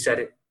 and he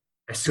said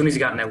as soon as he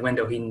got in that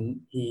window,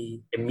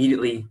 he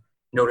immediately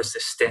noticed a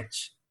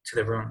stench to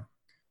the room.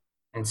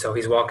 And so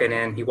he's walking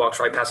in, he walks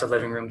right past the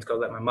living room to go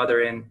let my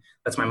mother in,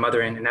 lets my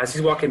mother in. And as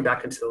he's walking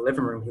back into the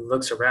living room, he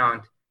looks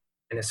around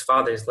and his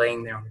father is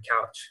laying there on the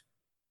couch,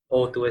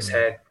 hole through his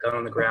head, gun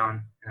on the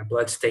ground, and a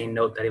blood-stained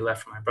note that he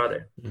left for my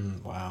brother.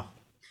 Wow.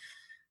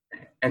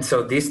 And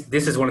so this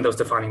is one of those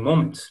defining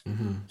moments.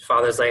 His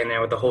father's laying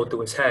there with a hole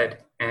through his head.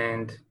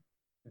 And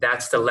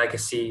that's the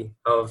legacy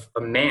of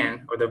a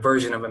man, or the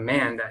version of a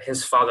man that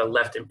his father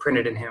left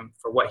imprinted in him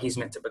for what he's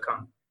meant to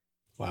become.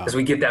 Wow. Because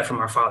we get that from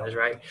our fathers,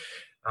 right?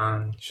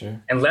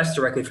 Sure. And less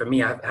directly for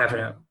me, I have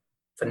a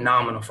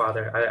phenomenal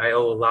father. I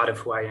owe a lot of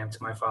who I am to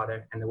my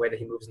father and the way that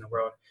he moves in the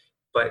world.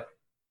 But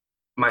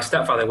my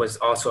stepfather was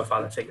also a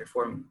father figure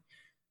for me.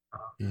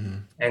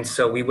 And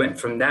so we went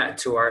from that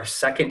to our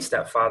second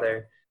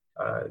stepfather.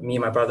 Me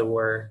and my brother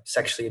were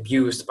sexually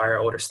abused by our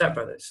older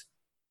stepbrothers.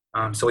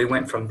 So we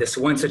went from this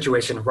one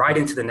situation right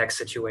into the next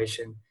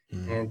situation,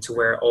 and to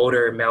where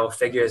older male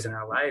figures in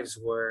our lives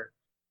were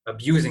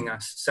abusing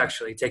us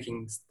sexually,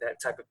 taking that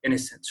type of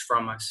innocence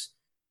from us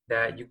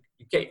that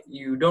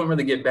you don't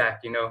really get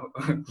back, you know.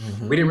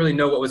 We didn't really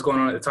know what was going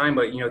on at the time,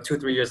 but, you know,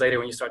 2-3 years later,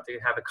 when you start to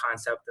have a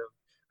concept of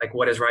like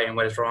what is right and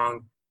what is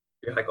wrong,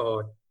 you're like,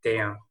 oh,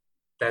 damn,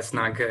 that's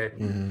not good.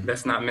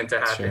 That's not meant to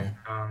happen.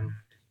 Sure.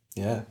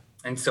 Yeah.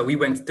 And so we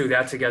went through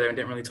that together and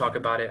didn't really talk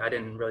about it. I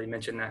didn't really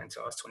mention that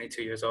until I was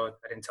 22 years old.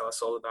 I didn't tell a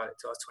soul about it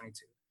until I was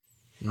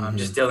 22.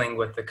 Just dealing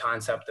with the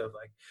concept of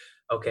like,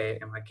 okay,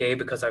 am I gay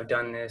because I've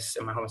done this?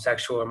 Am I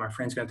homosexual? Are my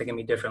friends going to think of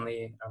me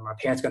differently? Are my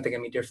parents going to think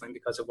of me differently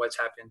because of what's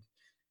happened?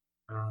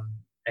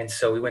 And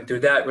so we went through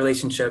that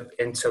relationship.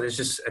 And so there's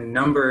just a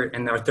number,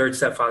 and our third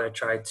stepfather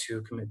tried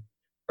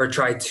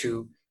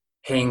to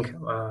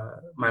hang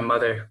my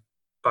mother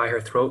by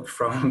her throat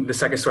from the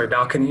second-story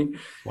balcony.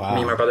 Wow.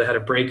 Me and my brother had to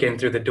break in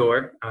through the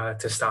door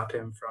to stop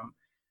him from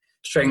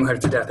strangling her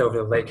to death over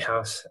the lake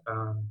house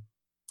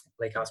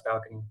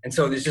balcony. And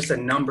so there's just a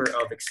number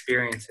of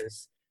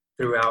experiences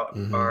throughout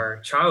our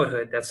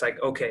childhood that's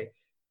like, okay,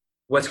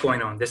 what's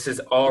going on? This is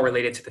all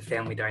related to the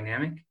family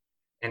dynamic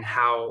and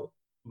how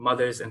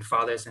mothers and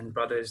fathers and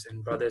brothers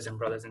and brothers and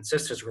brothers and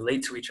sisters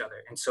relate to each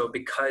other. And so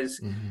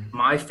because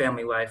my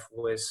family life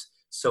was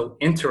so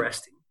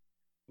interesting,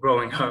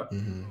 growing up.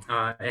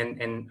 Mm-hmm.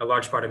 And a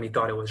large part of me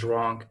thought it was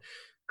wrong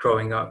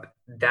growing up.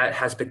 That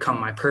has become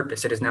my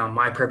purpose. It is now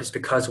my purpose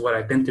because of what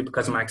I've been through,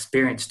 because of my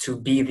experience, to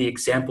be the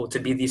example, to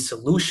be the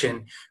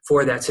solution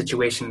for that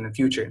situation in the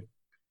future.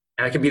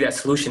 And I can be that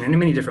solution in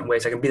many different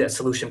ways. I can be that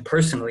solution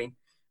personally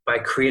by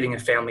creating a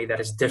family that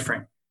is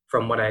different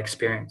from what I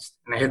experienced.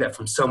 And I hear that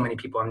from so many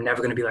people. I'm never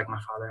going to be like my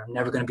father. I'm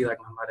never going to be like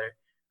my mother.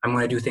 I'm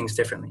going to do things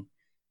differently.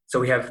 So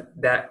we have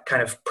that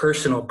kind of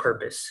personal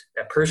purpose,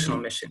 that personal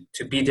mission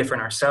to be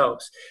different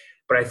ourselves.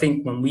 But I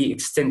think when we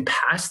extend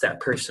past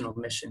that personal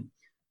mission,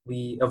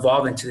 we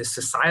evolve into this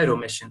societal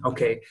mission.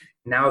 Okay,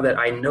 now that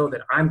I know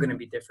that I'm going to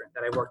be different,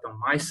 that I worked on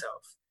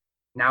myself,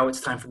 now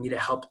it's time for me to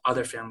help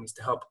other families,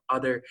 to help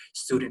other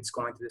students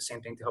going through the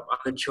same thing, to help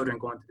other children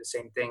going through the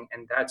same thing.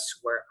 And that's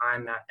where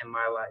I'm at in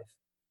my life.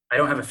 I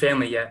don't have a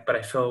family yet, but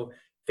I feel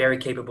very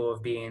capable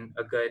of being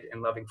a good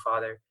and loving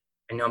father.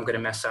 I know I'm going to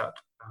mess up.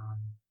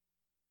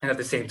 And at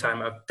the same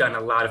time, I've done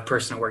a lot of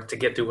personal work to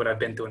get through what I've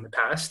been through in the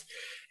past.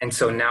 And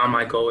so now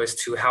my goal is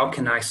to, how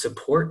can I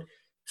support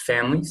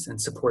families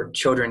and support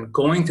children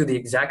going through the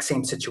exact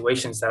same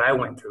situations that I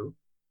went through?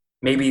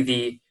 Maybe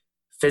the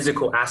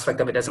physical aspect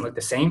of it doesn't look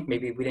the same.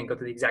 Maybe we didn't go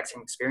through the exact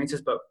same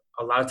experiences, but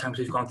a lot of times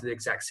we've gone through the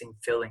exact same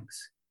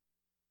feelings.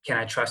 Can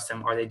I trust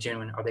them? Are they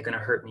genuine? Are they going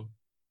to hurt me?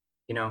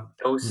 You know,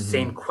 those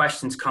same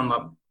questions come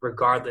up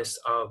regardless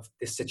of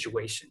the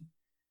situation.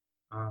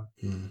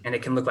 And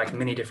it can look like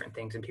many different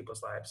things in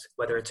people's lives,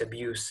 whether it's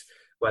abuse,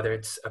 whether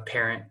it's a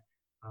parent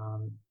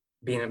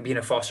being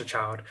a foster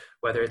child,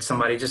 whether it's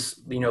somebody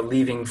just, you know,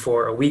 leaving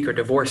for a week or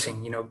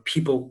divorcing. You know,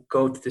 people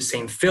go through the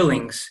same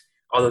feelings,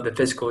 although the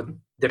physical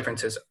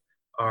differences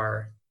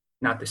are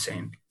not the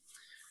same.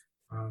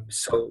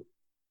 So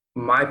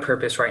my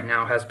purpose right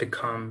now has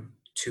become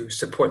to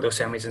support those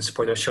families and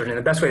support those children in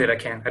the best way that I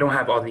can. I don't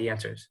have all the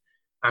answers.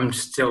 I'm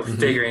still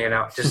figuring it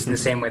out, just in the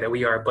same way that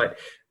we are. But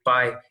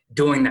by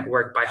doing that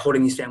work, by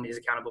holding these families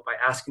accountable, by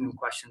asking them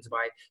questions,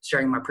 by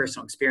sharing my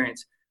personal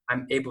experience,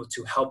 I'm able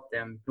to help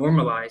them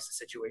normalize the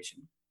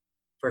situation,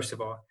 first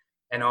of all,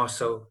 and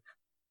also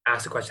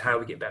ask the question, how do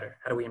we get better?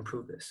 How do we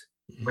improve this?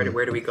 Where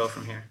do we go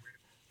from here?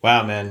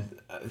 Wow, man.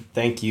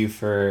 Thank you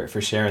for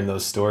sharing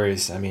those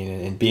stories. I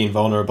mean, and being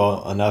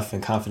vulnerable enough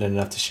and confident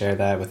enough to share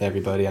that with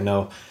everybody. I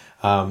know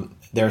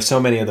there are so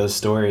many of those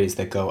stories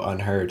that go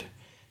unheard.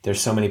 There's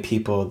so many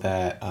people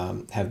that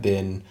have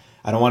been,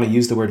 I don't want to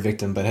use the word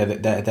victim,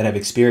 but that have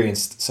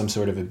experienced some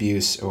sort of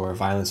abuse or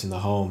violence in the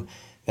home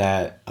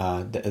that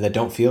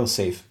don't feel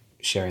safe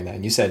sharing that.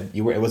 And you said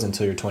it wasn't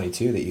until you're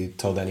 22 that you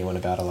told anyone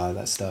about a lot of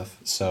that stuff.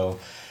 So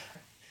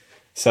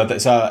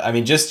I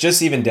mean,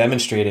 just even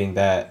demonstrating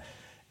that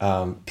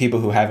people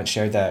who haven't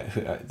shared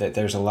that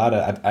there's a lot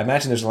of, I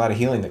imagine there's a lot of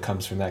healing that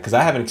comes from that, because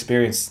I haven't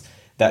experienced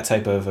that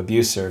type of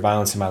abuse or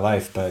violence in my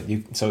life. But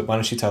so why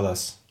don't you tell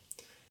us?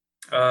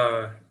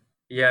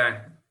 Yeah.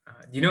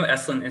 Do you know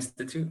Esalen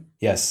Institute?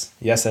 Yes,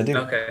 I do.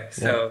 Okay,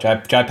 so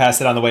drive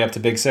past it on the way up to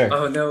Big Sur.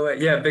 Oh, no way.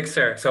 Yeah, Big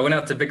Sur. So I went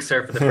out to Big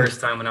Sur for the first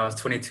time when I was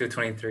 22,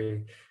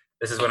 23.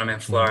 This is when I'm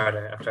in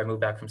Florida after I moved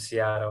back from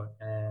Seattle.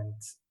 And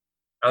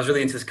I was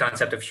really into this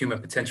concept of human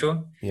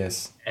potential.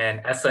 Yes.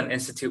 And Esalen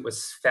Institute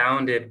was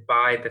founded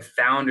by the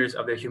founders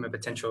of the human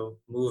potential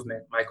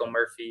movement, Michael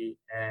Murphy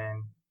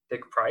and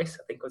Dick Price,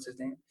 I think was his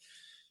name.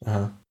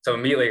 Uh-huh. So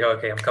immediately,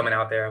 okay, I'm coming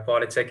out there. I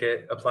bought a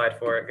ticket, applied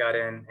for it, got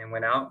in, and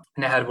went out.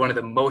 And I had one of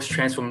the most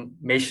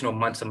transformational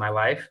months of my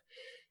life.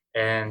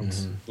 And,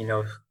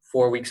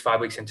 4 weeks, 5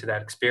 weeks into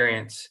that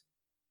experience,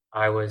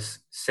 I was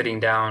sitting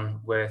down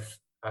with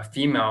a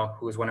female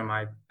who was one of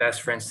my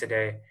best friends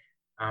today,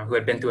 who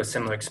had been through a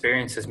similar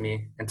experience as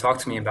me, and talked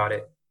to me about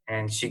it.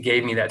 And she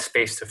gave me that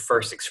space to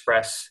first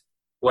express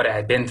what I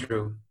had been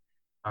through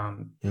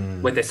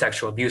with the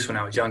sexual abuse when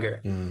I was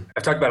younger.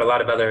 I've talked about a lot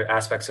of other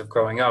aspects of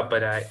growing up,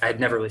 but I had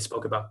never really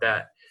spoke about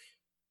that.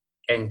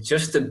 And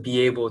just to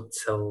be able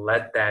to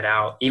let that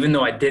out, even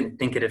though I didn't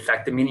think it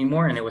affected me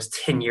anymore, and it was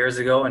 10 years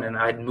ago, and then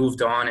I'd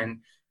moved on, and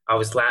I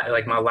was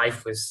like, my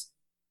life was,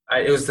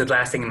 it was the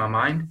last thing in my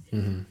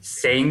mind.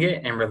 Saying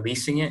it and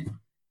releasing it,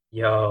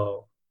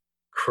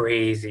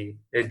 crazy.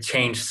 It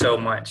changed so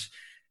much.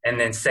 And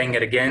then saying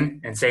it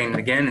again and saying it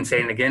again and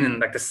saying it again. And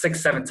like the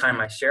 6th, 7th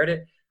time I shared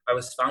it, I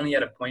was finally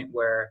at a point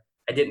where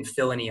I didn't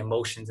feel any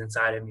emotions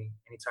inside of me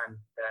anytime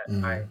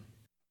that I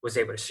was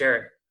able to share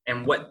it.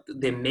 And what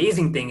the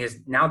amazing thing is,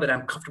 now that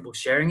I'm comfortable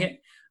sharing it,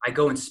 I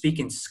go and speak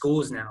in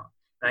schools now.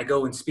 And I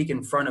go and speak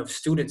in front of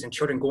students and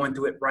children going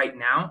through it right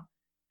now.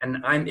 And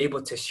I'm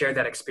able to share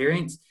that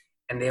experience.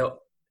 And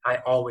I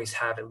always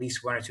have at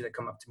least one or two that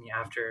come up to me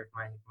after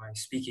my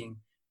speaking.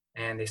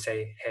 And they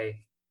say,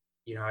 hey,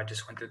 I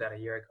just went through that a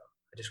year ago.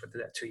 I just went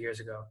through that 2 years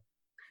ago.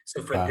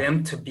 So for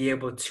them to be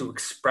able to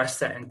express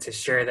that and to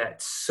share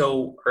that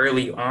so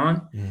early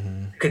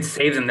on could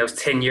save them those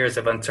 10 years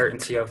of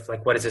uncertainty of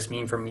like, what does this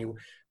mean for me?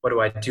 What do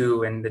I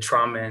do? And the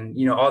trauma and,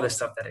 all the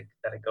stuff that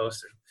it goes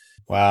through.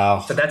 Wow.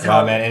 So that's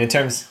how, man. And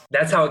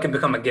that's how it can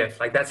become a gift.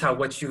 Like that's how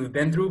what you've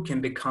been through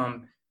can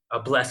become a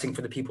blessing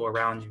for the people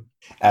around you.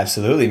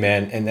 Absolutely,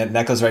 man. And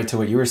that goes right to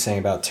what you were saying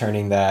about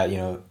turning that,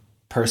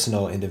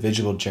 personal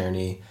individual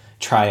journey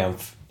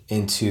triumph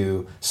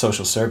into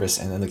social service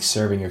and then like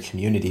serving your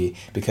community,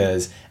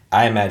 because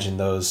I imagine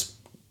those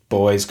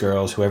boys,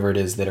 girls, whoever it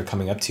is that are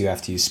coming up to you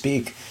after you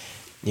speak,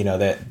 you know,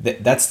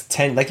 that's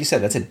 10, like you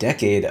said, that's a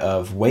decade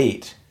of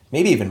weight,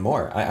 maybe even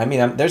more. I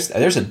mean, there's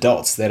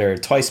adults that are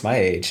twice my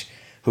age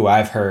who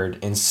I've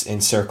heard in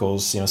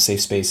circles, you know,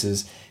 safe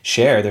spaces,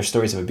 share their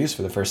stories of abuse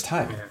for the first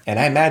time. And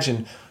I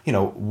imagine, you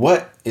know,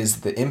 what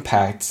is the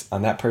impact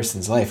on that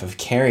person's life of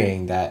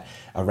carrying that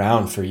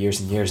around for years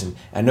and years. And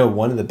I know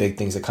one of the big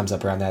things that comes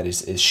up around that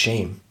is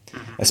shame,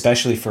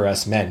 especially for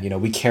us men. You know,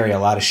 we carry a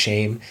lot of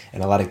shame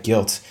and a lot of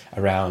guilt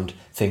around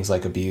things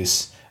like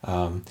abuse.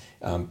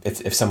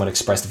 If someone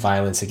expressed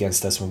violence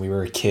against us when we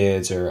were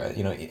kids, or,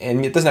 you know,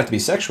 and it doesn't have to be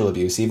sexual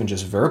abuse, even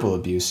just verbal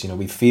abuse, you know,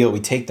 we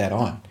take that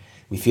on.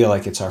 We feel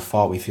like it's our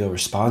fault. We feel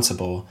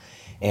responsible,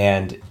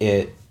 and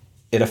it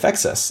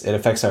affects us. It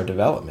affects our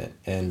development.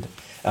 And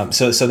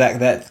so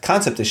that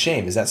concept of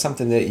shame, is that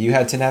something that you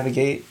had to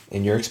navigate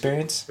in your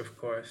experience? Of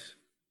course,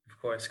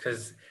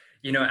 because,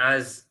 you know,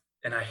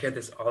 and I hear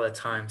this all the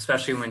time,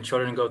 especially when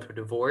children go through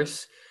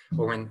divorce,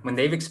 or when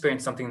they've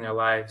experienced something in their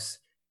lives,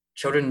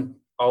 children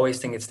always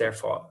think it's their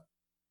fault.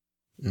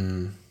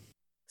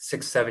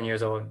 6, 7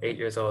 years old, 8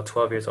 years old,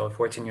 12 years old,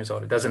 14 years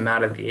old. It doesn't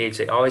matter the age.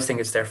 They always think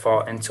it's their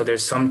fault. And so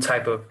there's some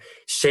type of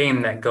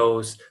shame that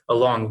goes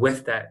along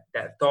with that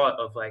thought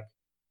of like,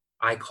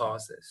 I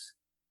caused this.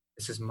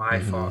 This is my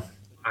fault.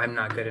 I'm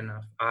not good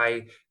enough.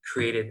 I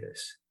created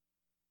this.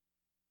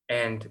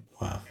 And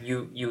wow.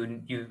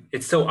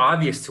 It's so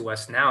obvious to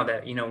us now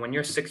that, you know, when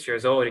you're 6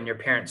 years old and your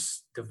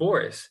parents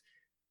divorce,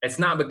 it's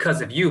not because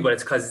of you, but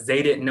it's because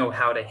they didn't know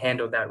how to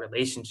handle that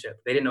relationship.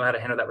 They didn't know how to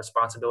handle that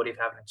responsibility of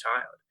having a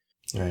child.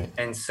 Right.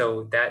 And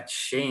so that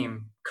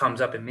shame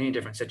comes up in many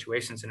different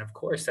situations. And of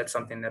course, that's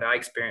something that I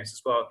experienced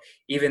as well.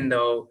 Even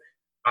though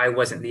I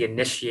wasn't the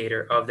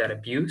initiator of that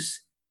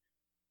abuse,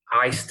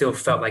 I still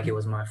felt like it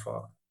was my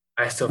fault.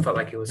 I still felt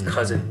like it was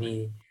because of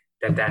me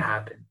that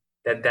happened,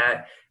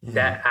 that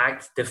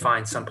act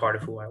defined some part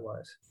of who I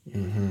was.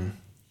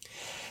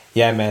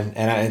 Yeah, man.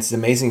 And it's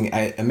amazing.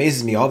 It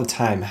amazes me all the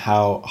time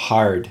how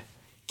hard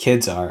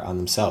kids are on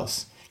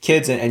themselves.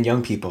 Kids and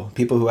young people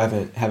who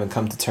haven't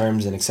come to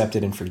terms and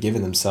accepted and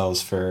forgiven themselves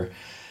for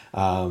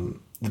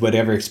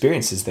whatever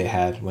experiences they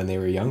had when they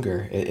were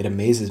younger. It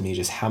amazes me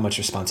just how much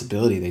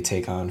responsibility they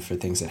take on for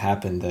things that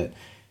happened that,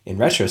 in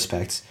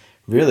retrospect,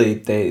 really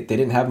they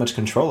didn't have much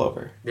control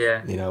over.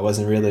 Yeah. You know, it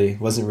wasn't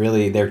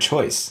really their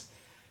choice.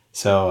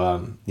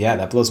 So yeah,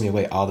 that blows me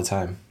away all the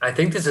time. I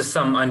think this is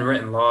some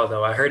unwritten law,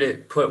 though. I heard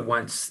it put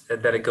once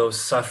that it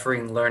goes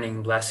suffering,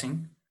 learning,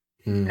 blessing.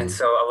 And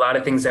so a lot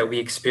of things that we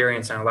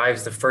experience in our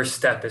lives, the first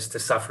step is to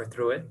suffer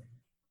through it.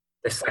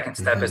 The second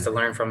step is to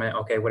learn from it.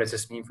 Okay, what does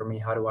this mean for me?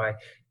 How do I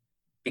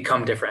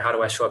become different? How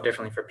do I show up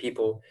differently for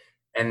people?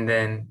 And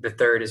then the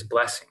third is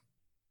blessing.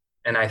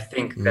 And I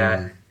think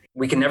that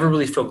we can never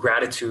really feel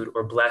gratitude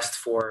or blessed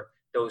for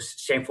those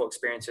shameful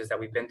experiences that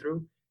we've been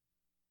through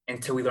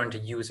until we learn to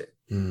use it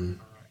in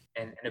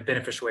a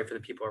beneficial way for the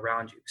people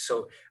around you.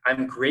 So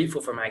I'm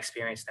grateful for my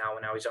experience now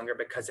when I was younger,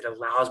 because it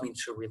allows me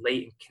to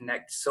relate and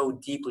connect so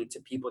deeply to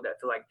people that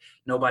feel like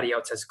nobody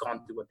else has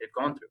gone through what they've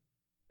gone through.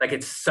 Like,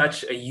 it's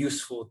such a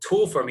useful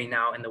tool for me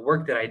now in the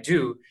work that I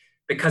do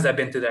because I've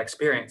been through that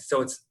experience.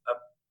 So it's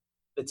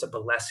a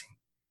blessing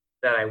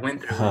that I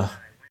went through,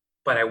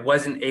 but I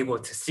wasn't able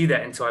to see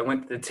that until I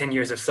went through the 10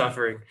 years of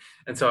suffering.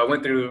 And so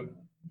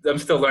I'm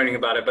still learning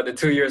about it, but the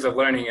 2 years of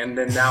learning, and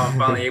then now I'm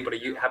finally able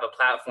to have a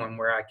platform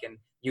where I can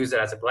use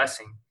it as a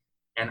blessing,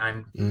 and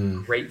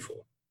I'm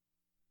grateful.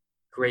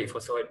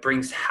 So it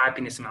brings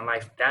happiness in my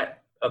life.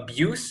 That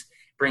abuse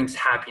brings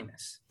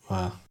happiness.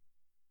 Wow.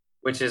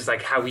 Which is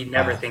like how we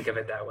never think of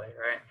it that way,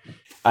 right?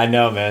 I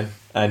know, man.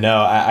 I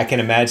know. I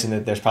can imagine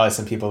that there's probably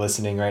some people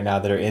listening right now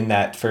that are in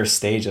that first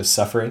stage of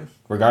suffering,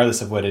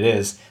 regardless of what it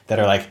is, that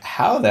are like,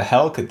 how the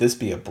hell could this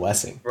be a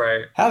blessing?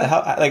 Right. How the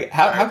hell, like,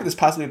 how could this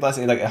possibly be a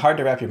blessing? Like, hard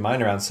to wrap your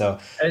mind around. So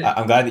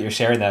I'm glad that you're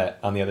sharing that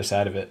on the other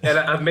side of it. And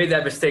I've made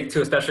that mistake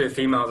too, especially with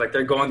females. Like,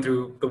 they're going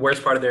through the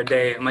worst part of their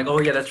day. I'm like, oh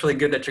yeah, that's really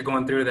good that you're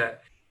going through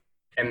that.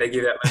 And they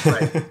give that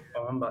like,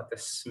 oh, I'm about to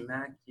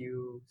smack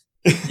you.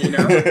 You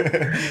know,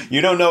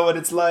 you don't know what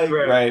it's like,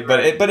 right?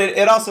 But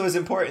it also is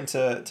important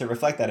to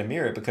reflect that and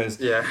mirror it,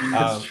 because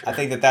I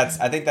think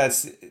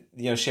that's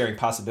you know, sharing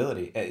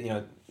possibility. You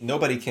know,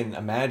 nobody can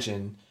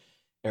imagine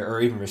or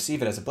even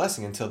receive it as a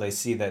blessing until they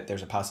see that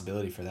there's a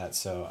possibility for that.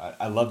 So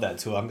I love that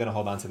tool. I'm going to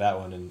hold on to that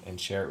one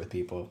and share it with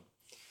people.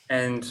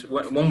 And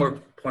one more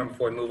point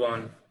before we move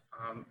on.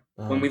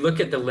 When we look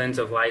at the lens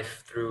of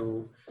life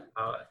through,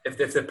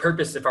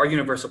 if our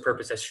universal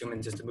purpose as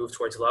humans is to move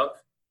towards love,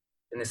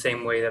 in the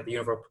same way that the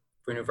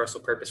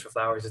universal purpose for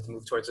flowers is to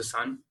move towards the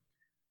sun,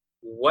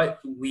 what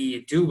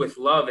we do with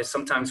love is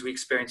sometimes we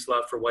experience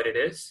love for what it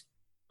is,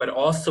 but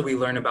also we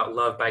learn about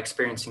love by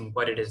experiencing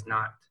what it is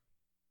not.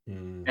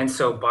 And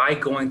so by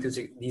going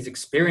through these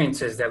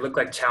experiences that look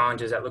like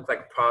challenges, that look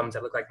like problems,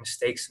 that look like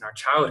mistakes in our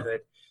childhood,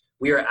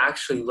 we are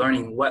actually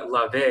learning what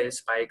love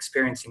is by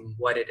experiencing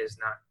what it is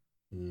not.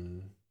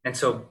 And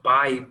so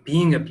by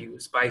being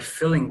abused, by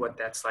feeling what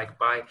that's like,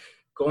 by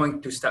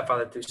going through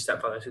stepfather,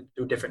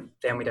 through different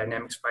family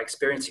dynamics, by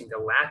experiencing the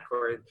lack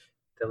or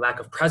the lack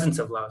of presence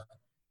of love,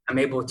 I'm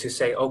able to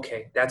say,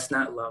 okay, that's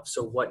not love.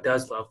 So what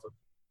does love look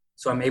like?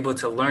 So I'm able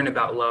to learn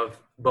about love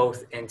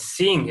both in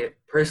seeing it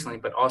personally,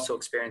 but also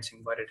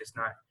experiencing what it is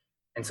not.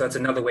 And so it's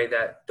another way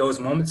that those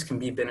moments can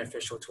be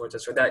beneficial towards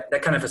us, or that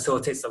kind of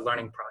facilitates the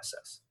learning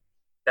process.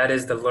 That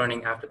is the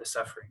learning after the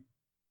suffering.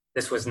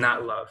 This was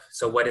not love.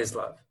 So what is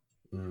love?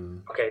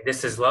 Okay,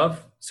 this is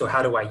love. So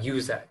how do I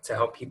use that to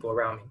help people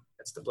around me?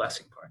 That's the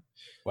blessing part.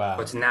 Wow.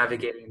 So it's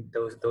navigating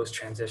those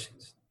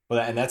transitions.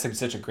 Well, and that's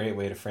such a great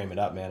way to frame it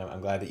up, man.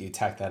 I'm glad that you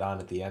tacked that on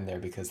at the end there,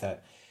 because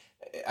that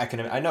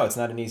I know it's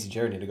not an easy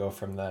journey to go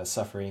from the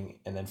suffering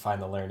and then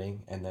find the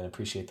learning and then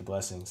appreciate the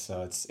blessings.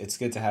 So it's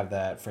good to have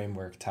that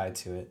framework tied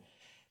to it.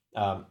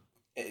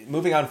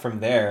 Moving on from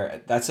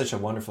there, that's such a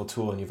wonderful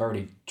tool, and you've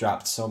already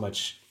dropped so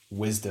much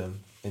wisdom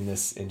in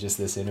just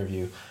this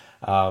interview.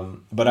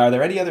 But are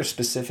there any other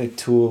specific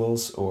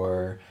tools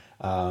or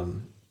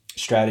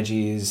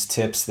strategies,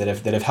 tips that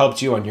have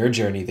helped you on your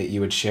journey that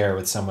you would share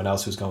with someone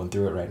else who's going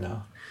through it right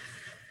now?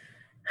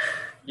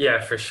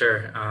 Yeah, for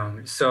sure.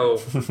 So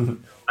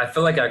I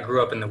feel like I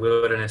grew up in the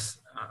wilderness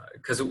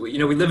because, we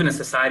live in a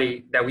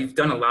society that we've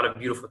done a lot of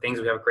beautiful things.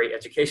 We have a great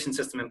education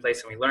system in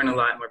place, and we learn a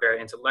lot, and we're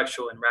very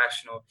intellectual and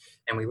rational,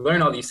 and we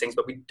learn all these things,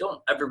 but we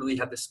don't ever really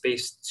have the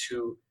space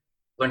to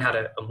learn how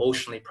to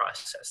emotionally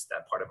process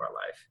that part of our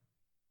life.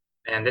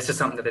 And this is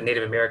something that the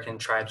Native American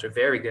tribes are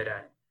very good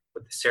at,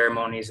 with the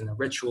ceremonies and the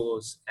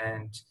rituals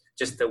and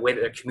just the way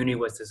that their community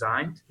was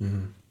designed.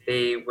 Mm-hmm.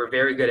 They were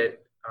very good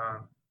at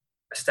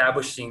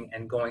establishing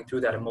and going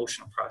through that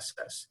emotional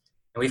process.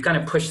 And we've kind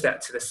of pushed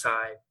that to the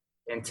side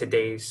in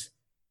today's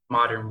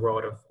modern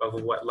world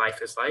of what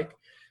life is like.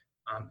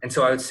 And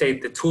so I would say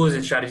the tools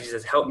and strategies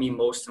that helped me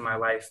most in my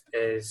life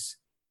is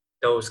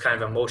those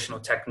kind of emotional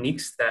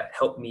techniques that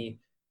help me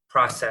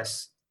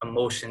process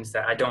emotions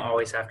that I don't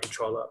always have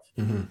control of.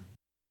 Mm-hmm.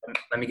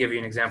 Let me give you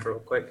an example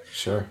real quick.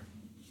 Sure.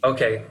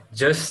 Okay,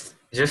 just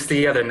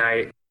the other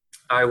night,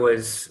 I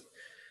was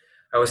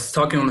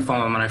talking on the phone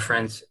with one of my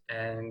friends,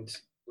 and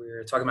we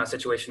were talking about a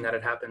situation that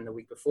had happened the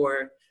week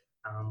before,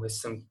 with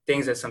some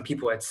things that some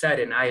people had said,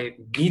 and I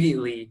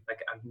immediately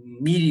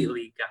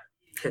got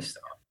pissed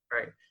off,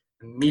 right?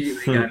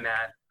 Immediately got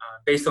mad,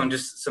 based on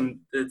just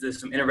some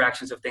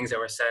interactions of things that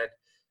were said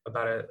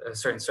about a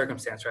certain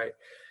circumstance, right?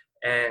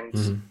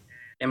 And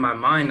in my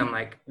mind, I'm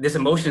like, this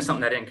emotion is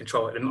something I didn't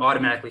control. It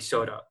automatically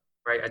showed up,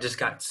 right? I just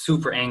got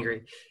super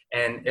angry.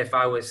 And if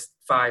I was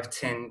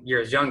 5-10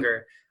 years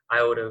younger,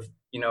 I would have,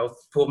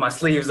 pulled my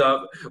sleeves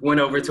up, went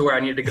over to where I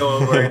needed to go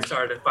over and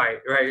started to fight,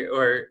 right?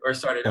 Or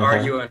started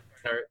arguing,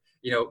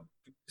 or,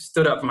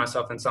 stood up for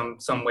myself in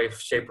some way,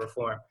 shape, or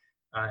form,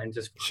 and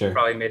just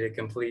probably made a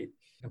complete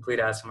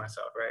ass of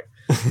myself,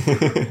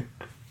 right?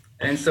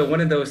 And so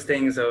one of those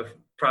things of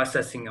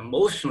processing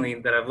emotionally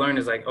that I've learned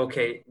is like,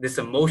 okay, this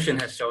emotion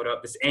has showed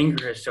up, this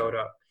anger has showed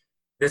up.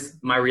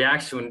 My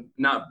reaction would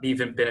not be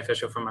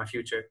beneficial for my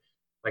future.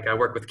 Like, I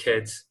work with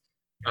kids.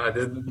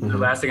 The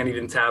last thing I need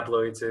in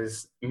tabloids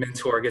is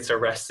mentor gets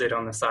arrested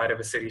on the side of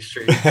a city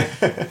street.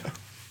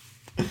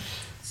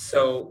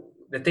 So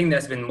the thing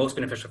that's been most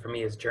beneficial for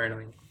me is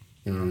journaling.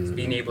 It's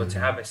being able to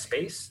have a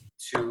space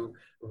to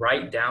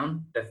write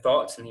down the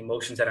thoughts and the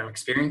emotions that I'm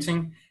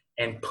experiencing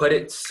and put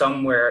it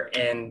somewhere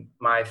in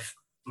my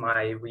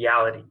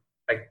reality,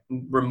 like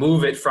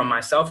remove it from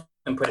myself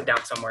and put it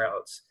down somewhere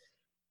else.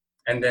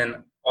 And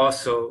then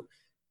also,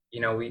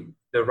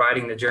 the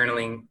writing, the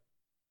journaling,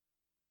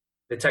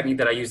 the technique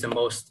that I use the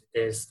most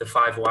is the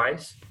 5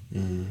 whys.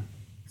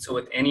 So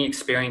with any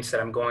experience that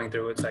I'm going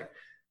through, it's like,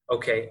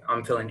 okay,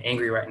 I'm feeling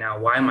angry right now.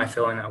 Why am I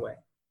feeling that way?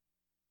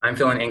 I'm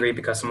feeling angry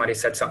because somebody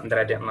said something that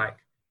I didn't like.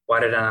 Why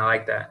did I not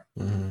like that?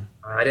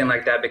 I didn't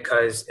like that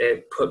because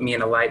it put me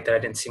in a light that I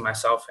didn't see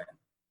myself in.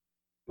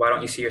 Why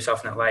don't you see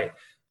yourself in that light?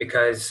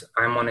 Because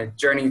I'm on a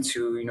journey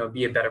to,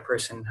 be a better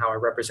person, how I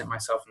represent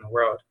myself in the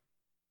world.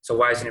 So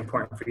why is it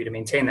important for you to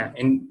maintain that?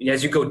 And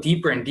as you go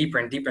deeper and deeper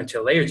and deeper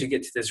into layers, you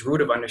get to this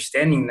root of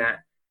understanding that,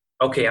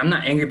 okay, I'm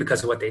not angry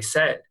because of what they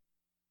said.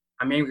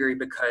 I'm angry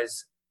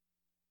because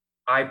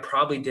I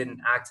probably didn't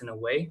act in a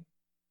way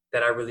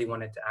that I really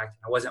wanted to act.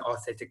 I wasn't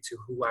authentic to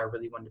who I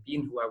really wanted to be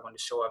and who I wanted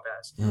to show up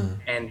as.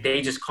 And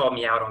they just called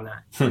me out on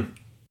that.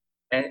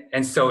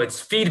 And so it's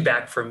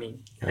feedback for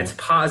me. Right. It's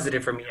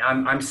positive for me.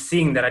 I'm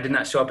seeing that I did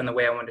not show up in the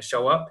way I wanted to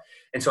show up.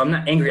 And so I'm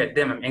not angry at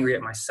them. I'm angry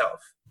at myself.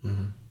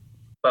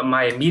 But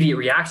my immediate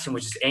reaction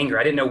was just anger.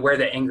 I didn't know where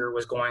the anger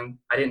was going.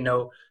 I didn't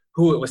know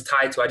who it was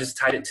tied to. I just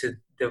tied it to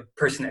the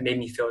person that made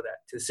me feel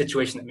that, to the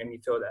situation that made me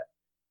feel that.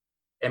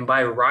 And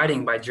by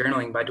writing, by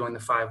journaling, by doing the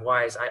 5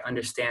 whys, I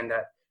understand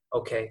that,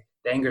 okay,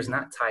 the anger is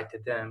not tied to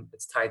them.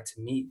 It's tied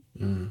to me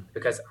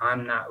because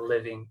I'm not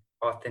living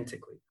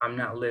authentically. I'm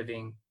not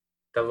living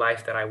the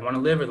life that I want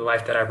to live or the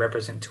life that I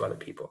represent to other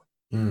people.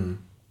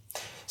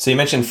 So you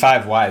mentioned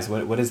 5 whys.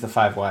 What is the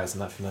 5 whys? I'm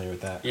not familiar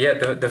with that. Yeah,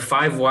 the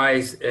 5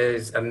 whys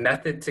is a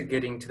method to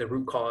getting to the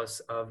root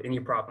cause of any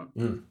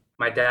problem.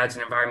 my dad's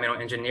an environmental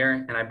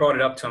engineer, and I brought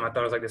it up to him. I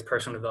thought it was like this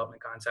personal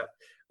development concept.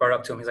 Brought it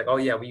up to him. He's like, "Oh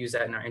yeah, we use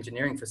that in our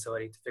engineering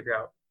facility to figure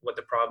out what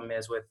the problem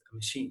is with a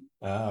machine."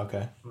 Oh,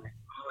 okay. I'm like,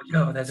 "Oh,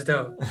 yo, that's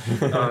dope."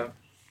 Um,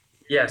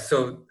 yeah.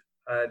 So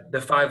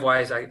the five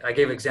whys, I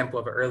gave an example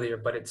of it earlier,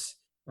 but it's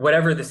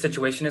whatever the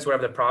situation is,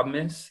 whatever the problem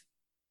is,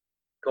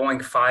 going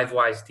five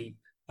whys deep.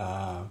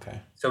 Ah,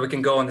 okay. So we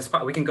can go on the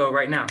spot. We can go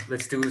right now.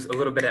 Let's do a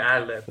little bit of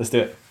ad lib. Let's do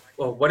it.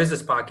 Well, what is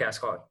this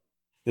podcast called?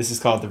 This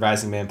is called the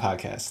Rising Man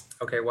Podcast.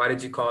 Okay, why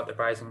did you call it the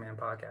Rising Man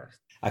Podcast?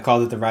 I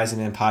called it the Rising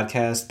Man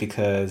Podcast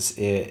because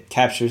it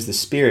captures the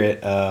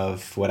spirit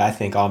of what I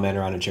think all men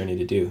are on a journey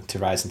to do, to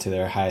rise into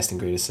their highest and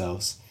greatest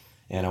selves.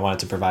 And I wanted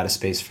to provide a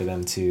space for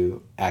them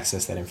to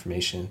access that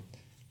information.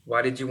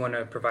 Why did you want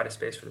to provide a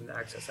space for them to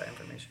access that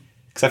information?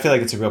 Because I feel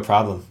like it's a real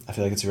problem. I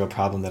feel like it's a real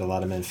problem that a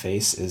lot of men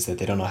face, is that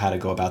they don't know how to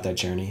go about that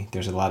journey.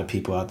 There's a lot of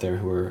people out there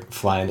who are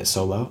flying it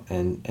solo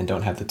and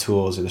don't have the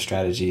tools or the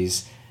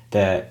strategies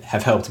that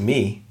have helped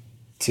me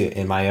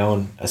in my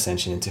own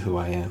ascension into who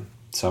I am.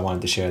 So I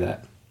wanted to share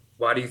that.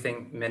 Why do you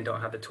think men don't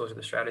have the tools or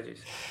the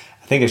strategies?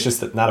 I think it's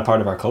just not a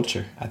part of our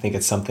culture. I think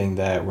it's something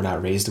that we're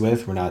not raised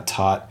with. We're not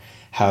taught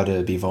how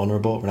to be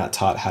vulnerable. We're not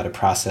taught how to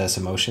process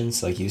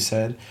emotions, like you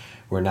said.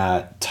 We're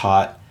not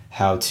taught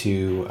how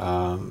to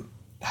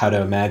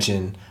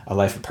imagine a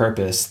life of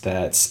purpose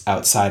that's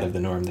outside of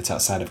the norm, that's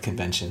outside of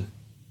convention.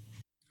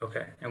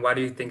 Okay. And why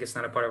do you think it's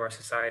not a part of our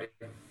society?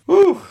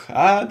 Woo,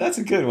 that's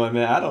a good one,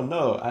 man. I don't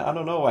know. I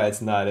don't know why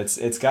it's not.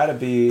 It's got to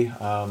be.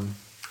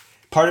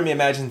 Part of me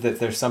imagines that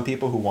there's some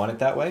people who want it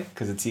that way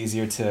because it's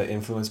easier to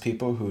influence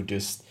people who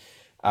just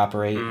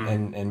operate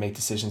and make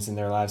decisions in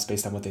their lives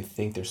based on what they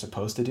think they're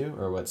supposed to do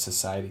or what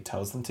society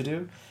tells them to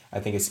do. I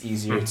think it's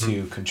easier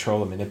to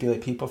control and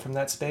manipulate people from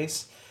that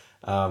space.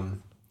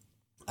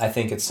 I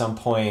think at some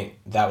point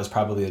that was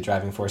probably the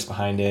driving force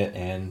behind it,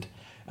 and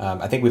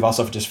I think we've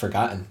also just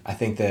forgotten. I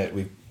think that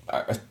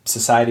our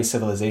society,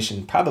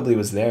 civilization probably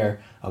was there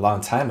a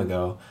long time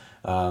ago,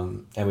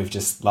 and we've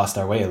just lost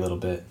our way a little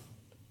bit.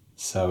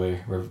 So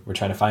we're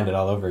trying to find it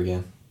all over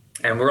again.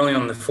 And we're only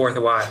on the fourth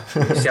why.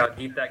 You see how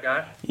deep that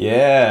got?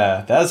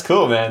 Yeah, that was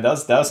cool, man.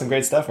 That was some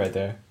great stuff right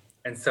there.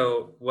 And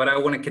so what I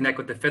want to connect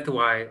with the fifth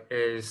why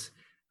is,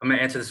 I'm going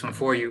to answer this one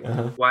for you.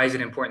 Why is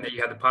it important that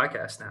you have the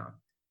podcast now?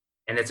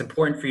 And it's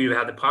important for you to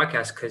have the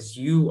podcast because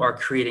you are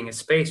creating a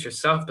space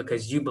yourself,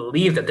 because you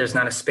believe that there's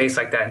not a space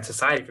like that in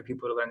society for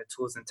people to learn the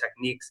tools and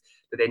techniques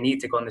that they need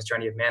to go on this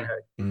journey of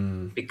manhood.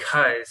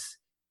 Because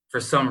for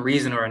some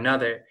reason or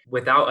another,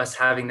 without us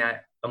having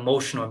that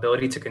emotional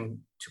ability to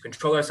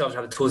control ourselves,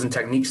 have the tools and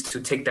techniques to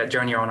take that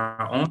journey on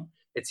our own,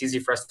 it's easy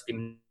for us to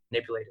be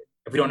manipulated.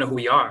 If we don't know who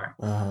we are,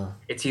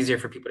 it's easier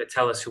for people to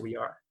tell us who we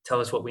are,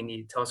 tell us what we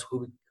need, tell us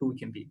who we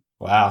can be.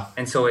 Wow.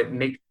 And so it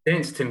makes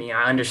sense to me.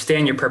 I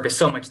understand your purpose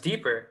so much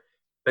deeper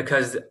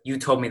because you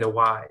told me the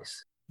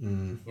whys.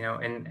 You know,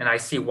 and I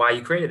see why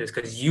you created this,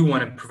 because you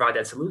want to provide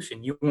that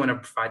solution. You want to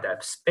provide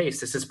that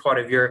space. This is part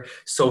of your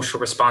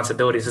social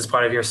responsibilities. This is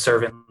part of your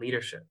servant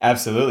leadership.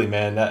 Absolutely,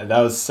 man. That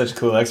was such a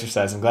cool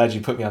exercise. I'm glad you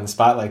put me on the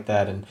spot like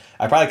that. And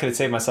I probably could have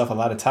saved myself a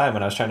lot of time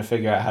when I was trying to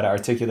figure out how to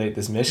articulate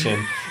this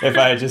mission if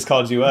I had just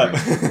called you up.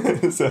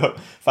 So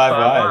five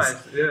whys.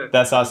 Yeah.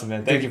 That's awesome,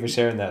 man. Thank you for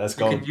sharing that. That's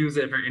gold. You could use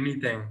it for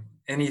anything.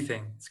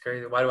 Anything. It's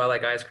crazy. Why do I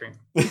like ice cream?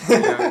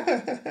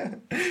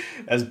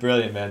 That's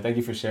brilliant, man. Thank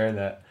you for sharing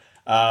that.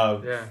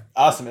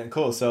 Awesome, man.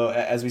 Cool. So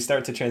as we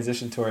start to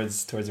transition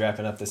towards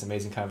wrapping up this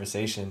amazing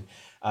conversation,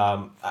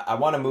 I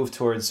want to move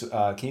towards,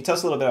 can you tell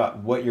us a little bit about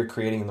what you're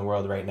creating in the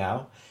world right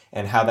now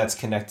and how that's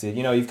connected?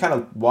 You know, you've kind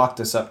of walked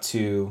us up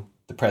to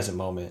the present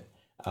moment.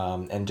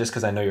 And just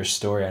because I know your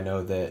story, I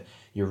know that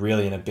you're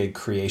really in a big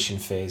creation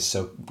phase.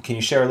 So can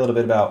you share a little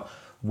bit about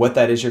what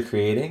that is you're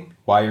creating,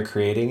 why you're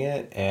creating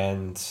it,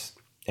 and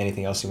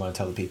anything else you want to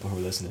tell the people who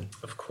are listening?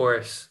 Of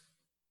course.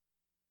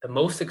 The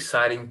most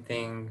exciting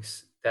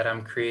things that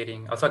I'm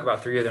creating, I'll talk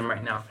about three of them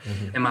right now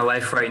in my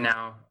life right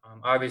now.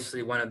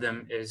 Obviously, one of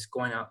them is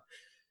going out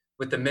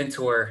with the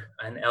mentor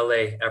in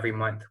LA every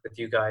month with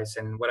you guys.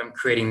 And what I'm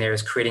creating there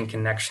is creating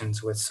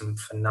connections with some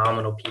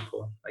phenomenal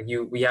people. Like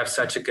we have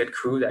such a good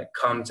crew that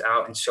comes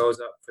out and shows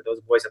up for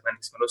those boys at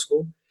Lennox Middle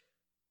School.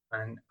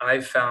 And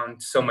I've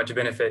found so much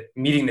benefit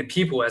meeting the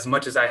people as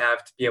much as I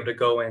have to be able to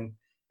go in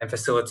and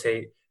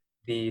facilitate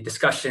the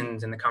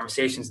discussions and the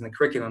conversations and the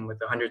curriculum with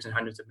the hundreds and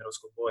hundreds of middle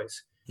school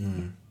boys.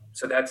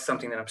 So that's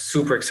something that I'm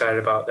super excited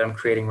about that I'm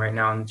creating right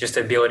now. And just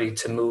the ability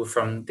to move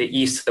from the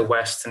East to the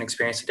West and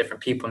experience the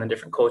different people and the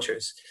different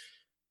cultures.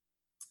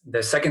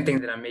 The second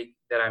thing that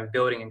I'm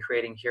building and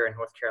creating here in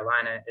North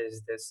Carolina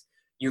is this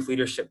youth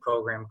leadership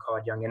program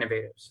called Young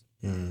Innovators.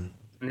 And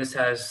this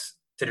has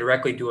to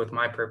directly do with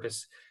my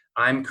purpose.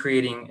 I'm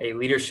creating a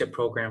leadership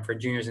program for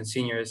juniors and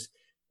seniors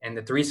in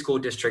the 3 school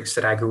districts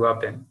that I grew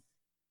up in.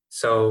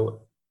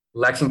 So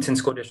Lexington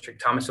School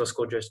District, Thomasville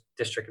School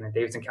District, and the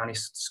Davidson County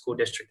School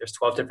District. There's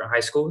 12 different high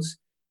schools.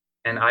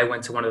 And I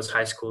went to one of those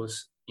high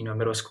schools, you know,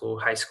 middle school,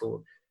 high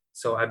school.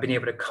 So I've been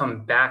able to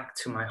come back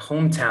to my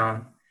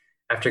hometown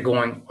after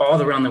going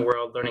all around the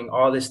world, learning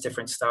all this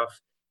different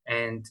stuff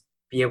and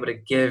be able to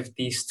give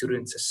these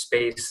students a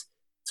space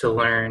to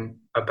learn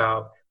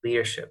about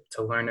leadership,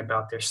 to learn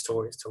about their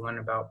stories, to learn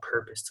about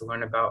purpose, to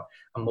learn about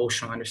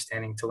emotional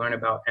understanding, to learn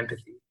about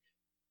empathy.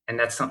 And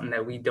that's something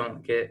that we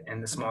don't get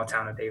in the small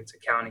town of Davidson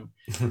County.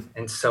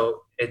 And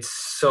so it's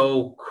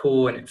so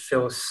cool and it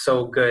feels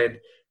so good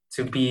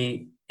to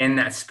be in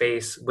that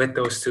space with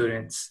those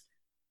students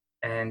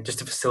and just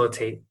to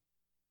facilitate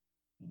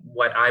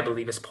what I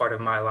believe is part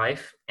of my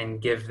life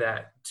and give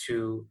that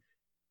to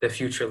the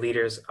future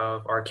leaders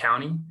of our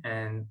county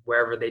and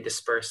wherever they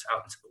disperse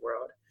out into the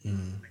world.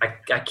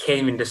 I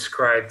can't even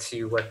describe to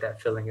you what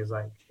that feeling is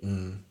like.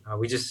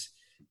 We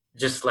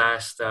just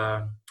last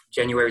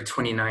January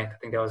 29th, I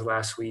think that was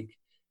last week,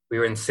 we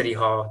were in City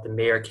Hall. The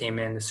mayor came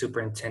in, the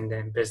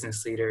superintendent,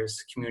 business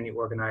leaders, community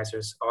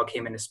organizers, all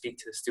came in to speak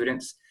to the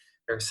students.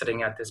 They were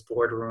sitting at this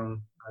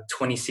boardroom,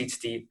 20 seats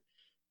deep,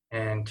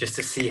 and just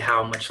to see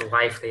how much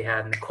life they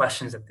had and the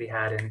questions that they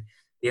had and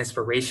the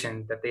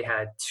inspiration that they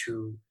had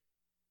to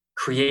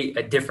create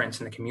a difference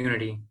in the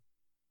community.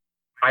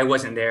 I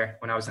wasn't there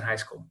when I was in high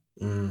school.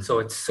 So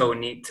it's so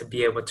neat to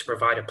be able to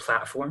provide a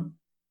platform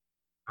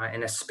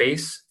and a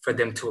space for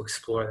them to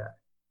explore that.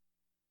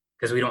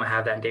 Because we don't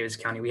have that in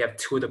Davidson County. We have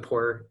two of the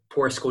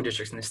poorest school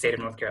districts in the state of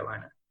North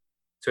Carolina.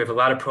 So we have a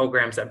lot of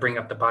programs that bring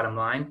up the bottom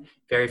line,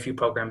 very few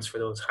programs for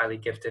those highly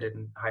gifted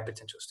and high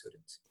potential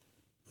students.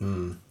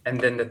 And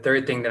then the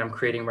third thing that I'm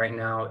creating right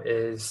now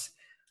is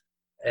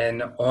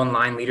an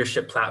online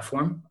leadership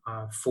platform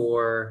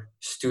for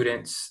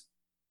students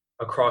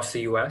across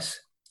the US.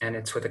 And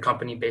it's with a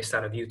company based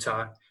out of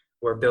Utah.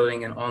 We're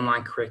building an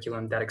online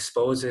curriculum that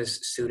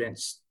exposes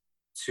students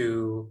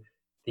to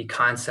the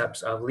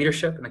concepts of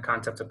leadership and the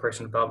concept of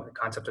personal development, the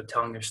concept of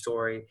telling their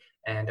story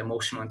and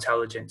emotional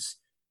intelligence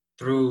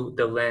through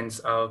the lens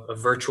of a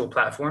virtual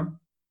platform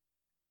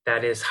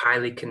that is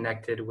highly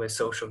connected with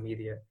social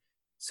media.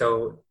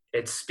 So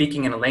it's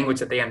speaking in a language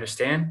that they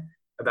understand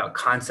about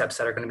concepts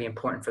that are going to be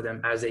important for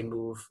them as they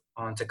move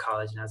on to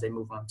college and as they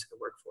move on to the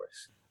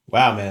workforce.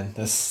 Wow, man,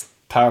 that's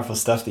powerful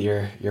stuff that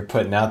you're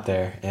putting out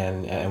there.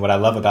 And what I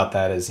love about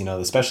that is,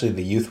 especially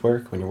the youth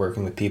work, when you're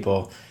working with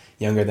people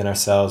younger than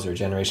ourselves or a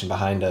generation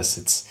behind us,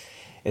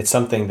 it's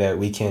something that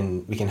we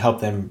can help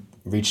them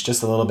reach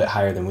just a little bit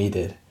higher than we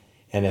did.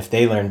 And if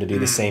they learn to do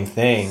the same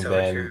thing,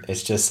 then true.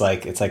 It's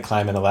like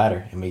climbing a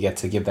ladder, and we get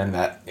to give them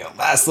that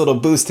last little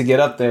boost to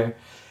get up there,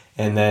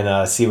 and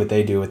then see what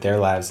they do with their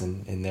lives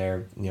and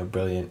their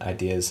brilliant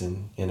ideas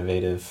and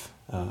innovative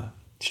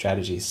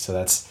strategies. So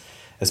that's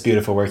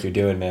beautiful work you're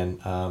doing, man.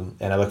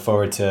 And I look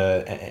forward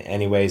to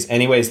any ways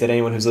that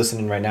anyone who's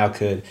listening right now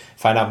could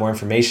find out more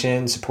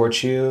information,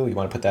 support you. You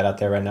want to put that out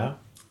there right now?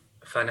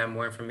 Find out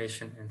more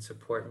information and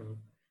support me.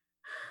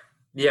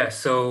 Yeah.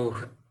 So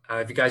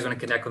if you guys want to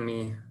connect with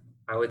me,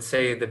 I would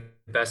say the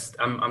best.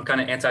 I'm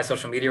kind of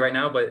anti-social media right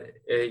now, but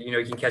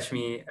you can catch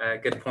me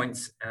at good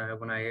points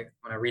when I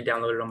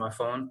re-download it on my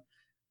phone.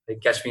 You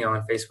catch me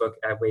on Facebook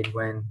at Wade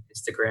Wynn,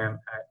 Instagram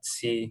at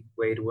C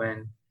Wade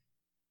Wynn,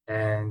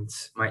 and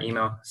my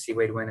email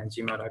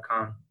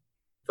cwadewynn@gmail.com.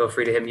 Feel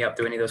free to hit me up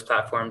through any of those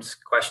platforms.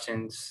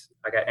 Questions,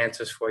 I got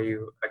answers for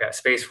you. I got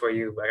space for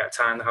you. I got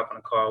time to hop on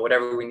a call.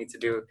 Whatever we need to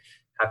do,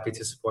 happy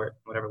to support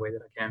whatever way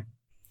that I can.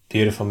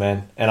 Beautiful,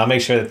 man. And I'll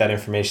make sure that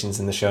information is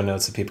in the show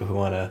notes so people who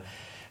want to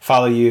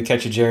follow you,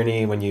 catch your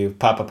journey, when you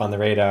pop up on the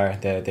radar,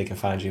 that they can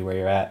find you where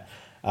you're at.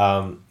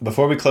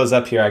 Before we close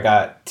up here, I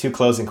got 2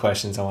 closing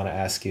questions I want to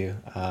ask you,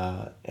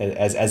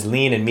 as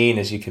lean and mean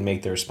as you can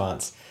make the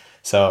response.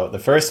 So the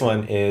first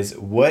one is,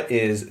 what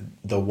is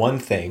the one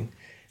thing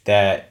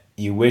that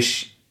you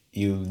wish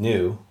you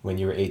knew when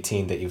you were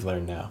 18 that you've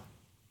learned now?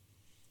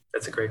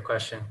 That's a great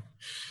question.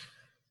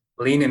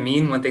 Lean and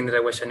mean, one thing that I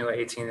wish I knew at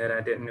 18 that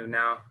I didn't know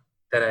now,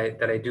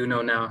 that I do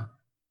know now,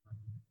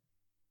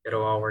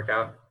 it'll all work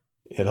out.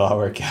 It'll all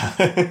work out.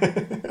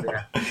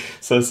 Yeah.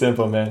 So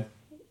simple, man.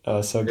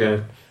 Oh, so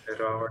good.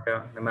 It'll all work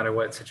out. No matter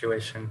what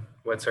situation,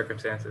 what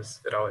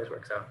circumstances, it always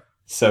works out.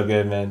 So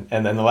good, man.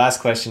 And then the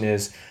last question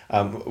is,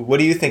 what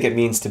do you think it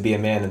means to be a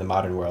man in the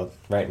modern world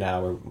right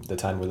now, or the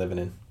time we're living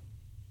in?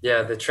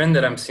 Yeah, the trend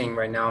that I'm seeing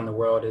right now in the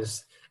world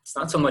is, it's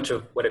not so much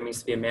of what it means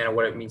to be a man or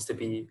what it means to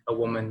be a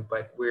woman,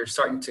 but we're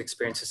starting to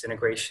experience this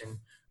integration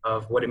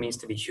of what it means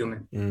to be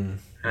human. And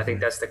I think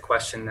that's the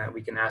question that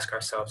we can ask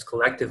ourselves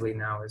collectively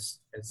now is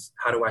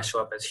how do I show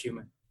up as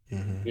human?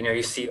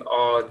 You see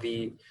all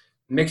the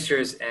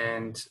mixtures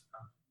and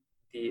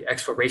the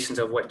explorations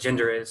of what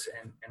gender is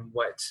and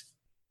what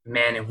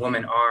man and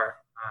woman are.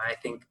 I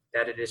think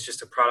that it is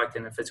just a product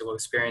and a physical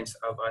experience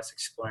of us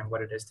exploring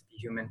what it is to be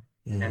human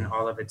and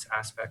all of its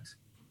aspects.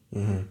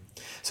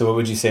 So what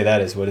would you say that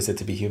is? What is it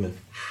to be human?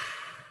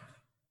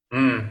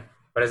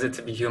 What is it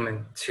to be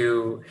human?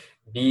 To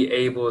be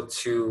able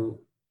to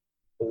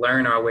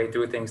learn our way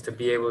through things, to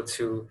be able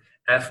to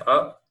F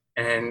up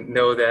and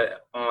know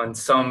that on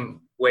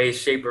some way,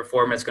 shape, or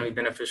form, it's going to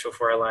be beneficial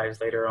for our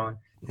lives later on.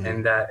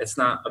 And that it's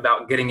not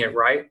about getting it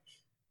right,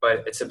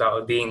 but it's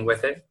about being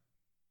with it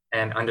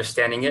and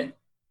understanding it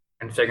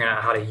and figuring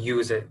out how to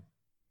use it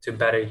to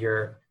better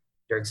your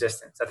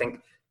existence. I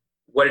think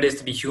what it is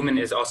to be human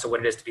is also what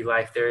it is to be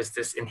life. There is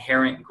this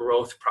inherent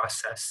growth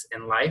process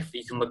in life.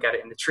 You can look at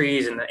it in the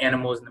trees and the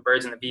animals and the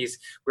birds and the bees.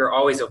 We're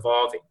always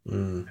evolving.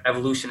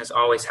 Evolution is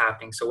always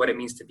happening. So what it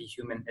means to be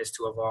human is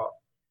to evolve.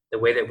 The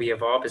way that we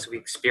evolve is we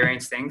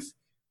experience things,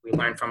 we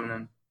learn from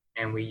them,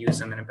 and we use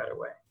them in a better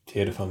way.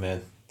 Beautiful,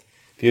 man.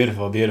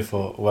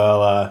 Beautiful.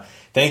 Well,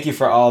 thank you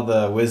for all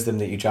the wisdom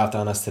that you dropped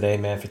on us today,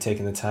 man, for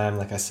taking the time.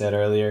 Like I said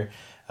earlier,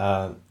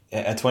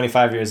 at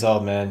 25 years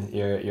old, man,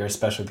 you're a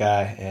special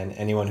guy, and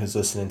anyone who's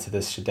listening to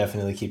this should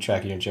definitely keep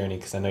track of your journey,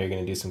 because I know you're going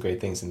to do some great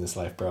things in this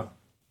life, bro.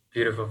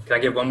 Beautiful. Can I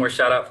give one more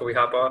shout out before we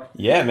hop off?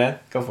 Yeah, man.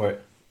 Go for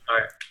it. All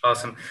right.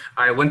 Awesome.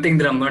 All right. One thing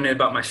that I'm learning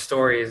about my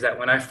story is that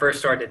when I first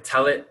started to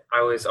tell it,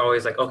 I was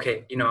always like,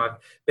 okay, I've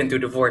been through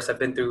divorce. I've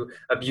been through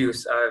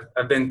abuse.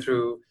 I've been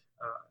through,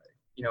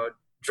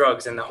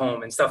 drugs in the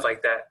home and stuff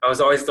like that. I was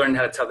always learning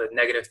how to tell the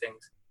negative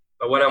things.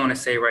 But what I want to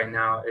say right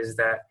now is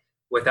that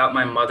without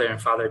my mother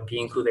and father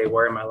being who they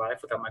were in my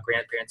life, without my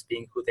grandparents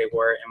being who they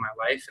were in my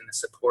life, and the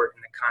support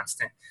and the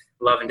constant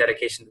love and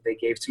dedication that they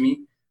gave to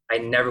me, I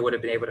never would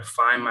have been able to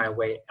find my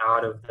way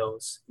out of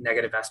those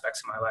negative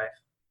aspects of my life.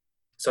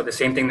 So the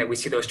same thing that we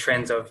see those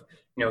trends of,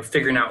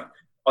 figuring out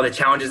all the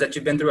challenges that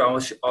you've been through, I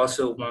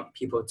also want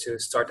people to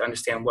start to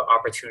understand what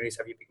opportunities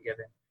have you been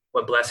given?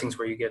 What blessings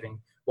were you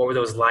giving? What were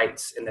those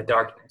lights in the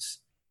darkness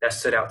that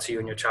stood out to you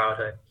in your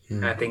childhood?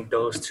 And I think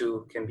those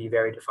two can be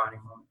very defining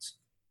moments.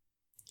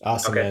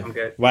 Awesome, okay, man. I'm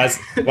good. Wise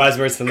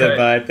words to live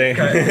by, I think.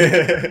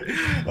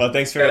 Well,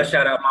 thanks for... Gotta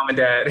shout out mom and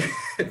dad.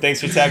 Thanks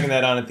for tagging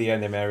that on at the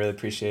end there, man. I really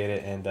appreciate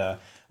it. And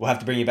we'll have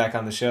to bring you back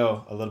on the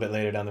show a little bit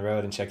later down the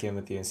road and check in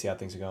with you and see how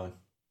things are going.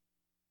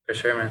 For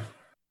sure, man.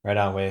 Right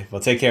on, Wade.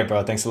 Well, take care,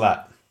 bro. Thanks a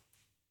lot.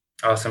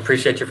 Awesome.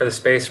 Appreciate you for the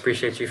space.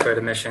 Appreciate you for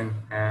the mission.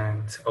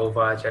 And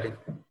over, Jetty.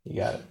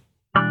 You got it.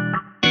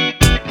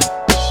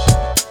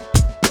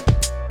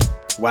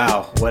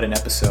 Wow, what an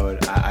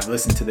episode. I've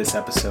listened to this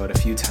episode a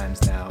few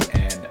times now,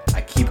 and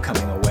I keep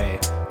coming away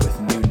with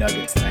new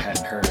nuggets that I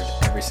hadn't heard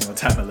every single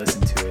time I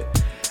listen to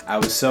it. I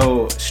was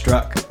so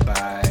struck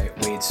by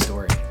Wade's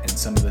story and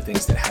some of the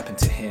things that happened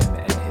to him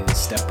and his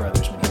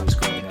stepbrothers when he was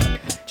growing up.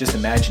 Just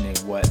imagining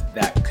what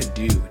that could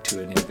do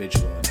to an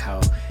individual, and how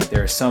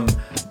there are some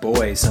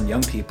boys, some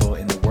young people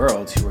in the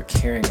world who are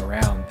carrying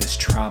around this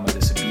trauma,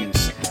 this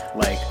abuse,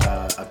 like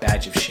a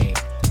badge of shame.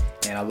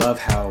 And I love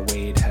how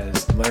Wade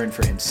has learned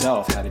for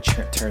himself how to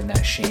turn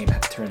that shame, how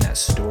to turn that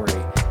story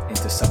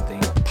into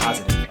something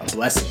positive, a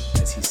blessing,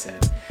 as he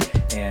said.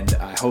 And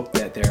I hope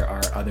that there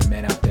are other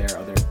men out there,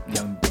 other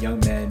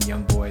young men,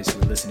 young boys who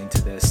are listening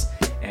to this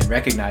and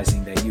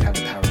recognizing that you have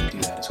the power to do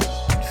that as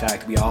well. In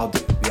fact, we all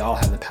do. We all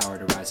have the power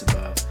to rise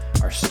above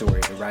our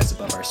story, to rise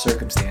above our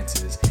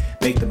circumstances,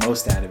 make the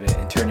most out of it,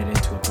 and turn it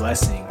into a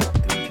blessing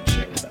that we can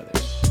share with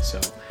others.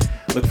 So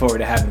look forward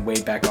to having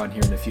Wade back on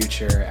here in the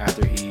future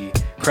after he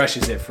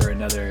crushes it for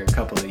another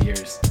couple of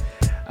years.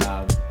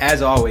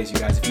 As always, you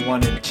guys, if you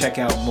want to check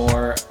out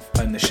more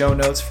in the show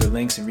notes for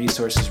links and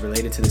resources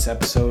related to this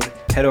episode,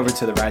 head over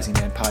to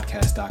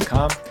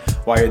therisingmanpodcast.com.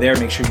 While you're there,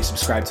 make sure you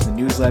subscribe to the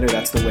newsletter.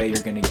 That's the way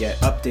you're going to get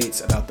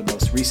updates about the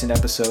most recent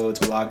episodes,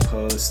 blog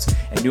posts,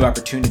 and new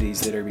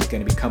opportunities that are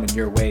going to be coming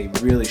your way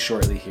really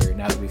shortly here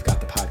now that we've got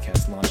the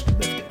podcast launched and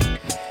lifted.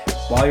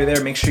 While you're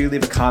there, make sure you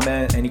leave a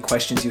comment, any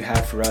questions you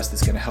have for us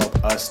that's going to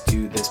help us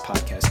do this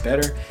podcast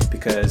better,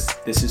 because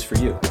this is for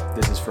you.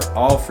 This is for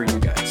you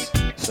guys.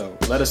 So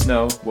let us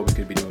know what we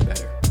could be doing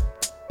better.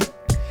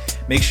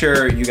 Make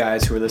sure you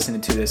guys who are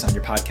listening to this on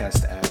your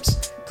podcast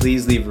apps,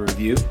 please leave a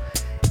review.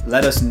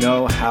 Let us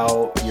know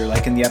how you're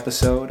liking the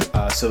episode.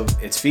 So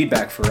it's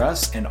feedback for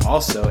us, and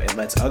also it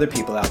lets other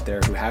people out there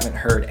who haven't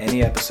heard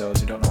any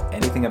episodes or don't know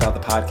anything about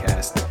the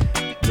podcast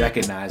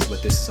recognize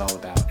what this is all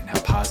about and how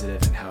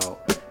positive and how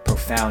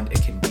profound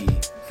it can be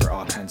for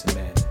all kinds of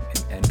men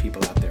and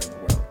people out there in the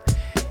world.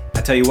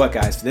 I tell you what,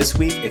 guys, this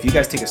week, if you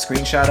guys take a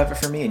screenshot of it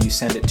for me and you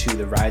send it to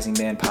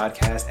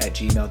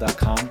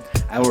therisingmanpodcast@gmail.com,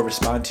 I will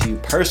respond to you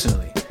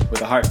personally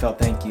with a heartfelt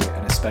thank you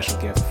and a special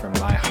gift from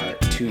my heart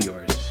to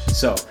yours.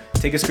 So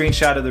take a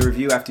screenshot of the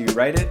review after you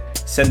write it,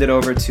 send it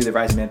over to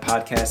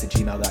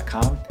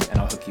therisingmanpodcast@gmail.com, and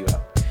I'll hook you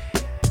up.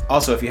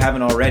 Also, if you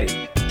haven't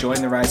already,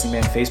 join the Rising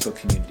Man Facebook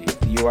community.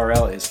 The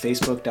URL is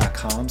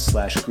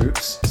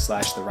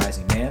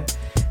facebook.com/groups/therisingman.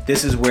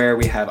 This is where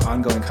we have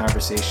ongoing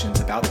conversations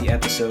about the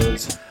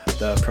episodes,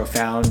 the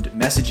profound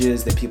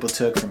messages that people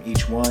took from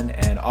each one,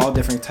 and all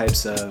different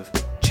types of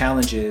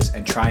challenges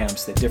and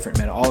triumphs that different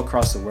men all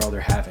across the world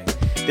are having.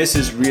 This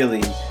is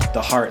really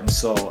the heart and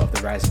soul of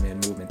the Rising Man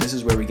movement. This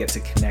is where we get to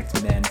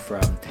connect men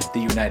from the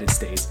United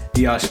States,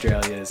 the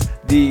Australias,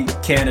 the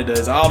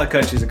Canadas, all the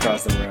countries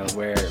across the world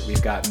where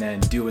we've got men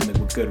doing the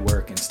good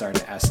work and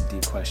starting to ask some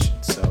deep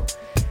questions. So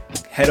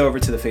head over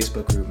to the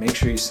Facebook group. Make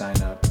sure you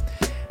sign up.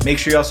 Make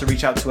sure you also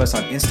reach out to us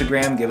on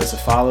Instagram. Give us a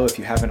follow if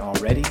you haven't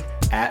already.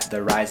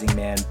 The Rising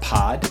Man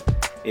Pod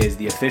is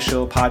the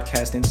official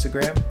podcast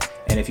Instagram.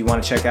 And if you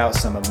want to check out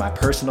some of my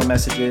personal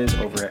messages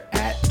over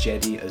at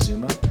Jedi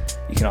Azuma,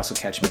 you can also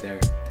catch me there.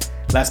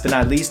 Last but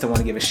not least, I want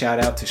to give a shout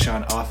out to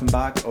Sean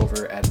Offenbach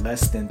over at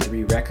Less Than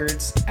 3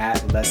 Records,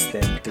 at Less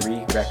Than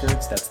 3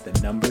 Records. That's the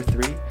number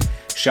 3.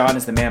 Sean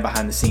is the man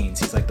behind the scenes.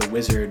 He's like the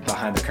wizard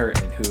behind the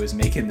curtain who is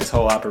making this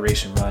whole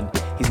operation run.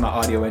 He's my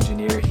audio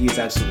engineer. He is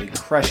absolutely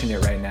crushing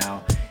it right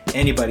now.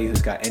 Anybody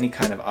who's got any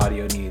kind of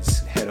audio needs,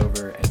 head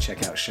over and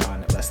check out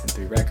Sean at Less Than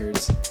 3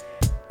 Records.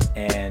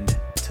 And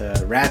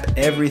to wrap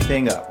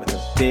everything up with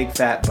a big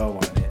fat bow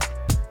on it,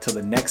 till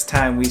the next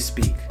time we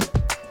speak,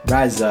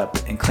 rise up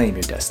and claim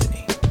your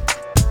destiny.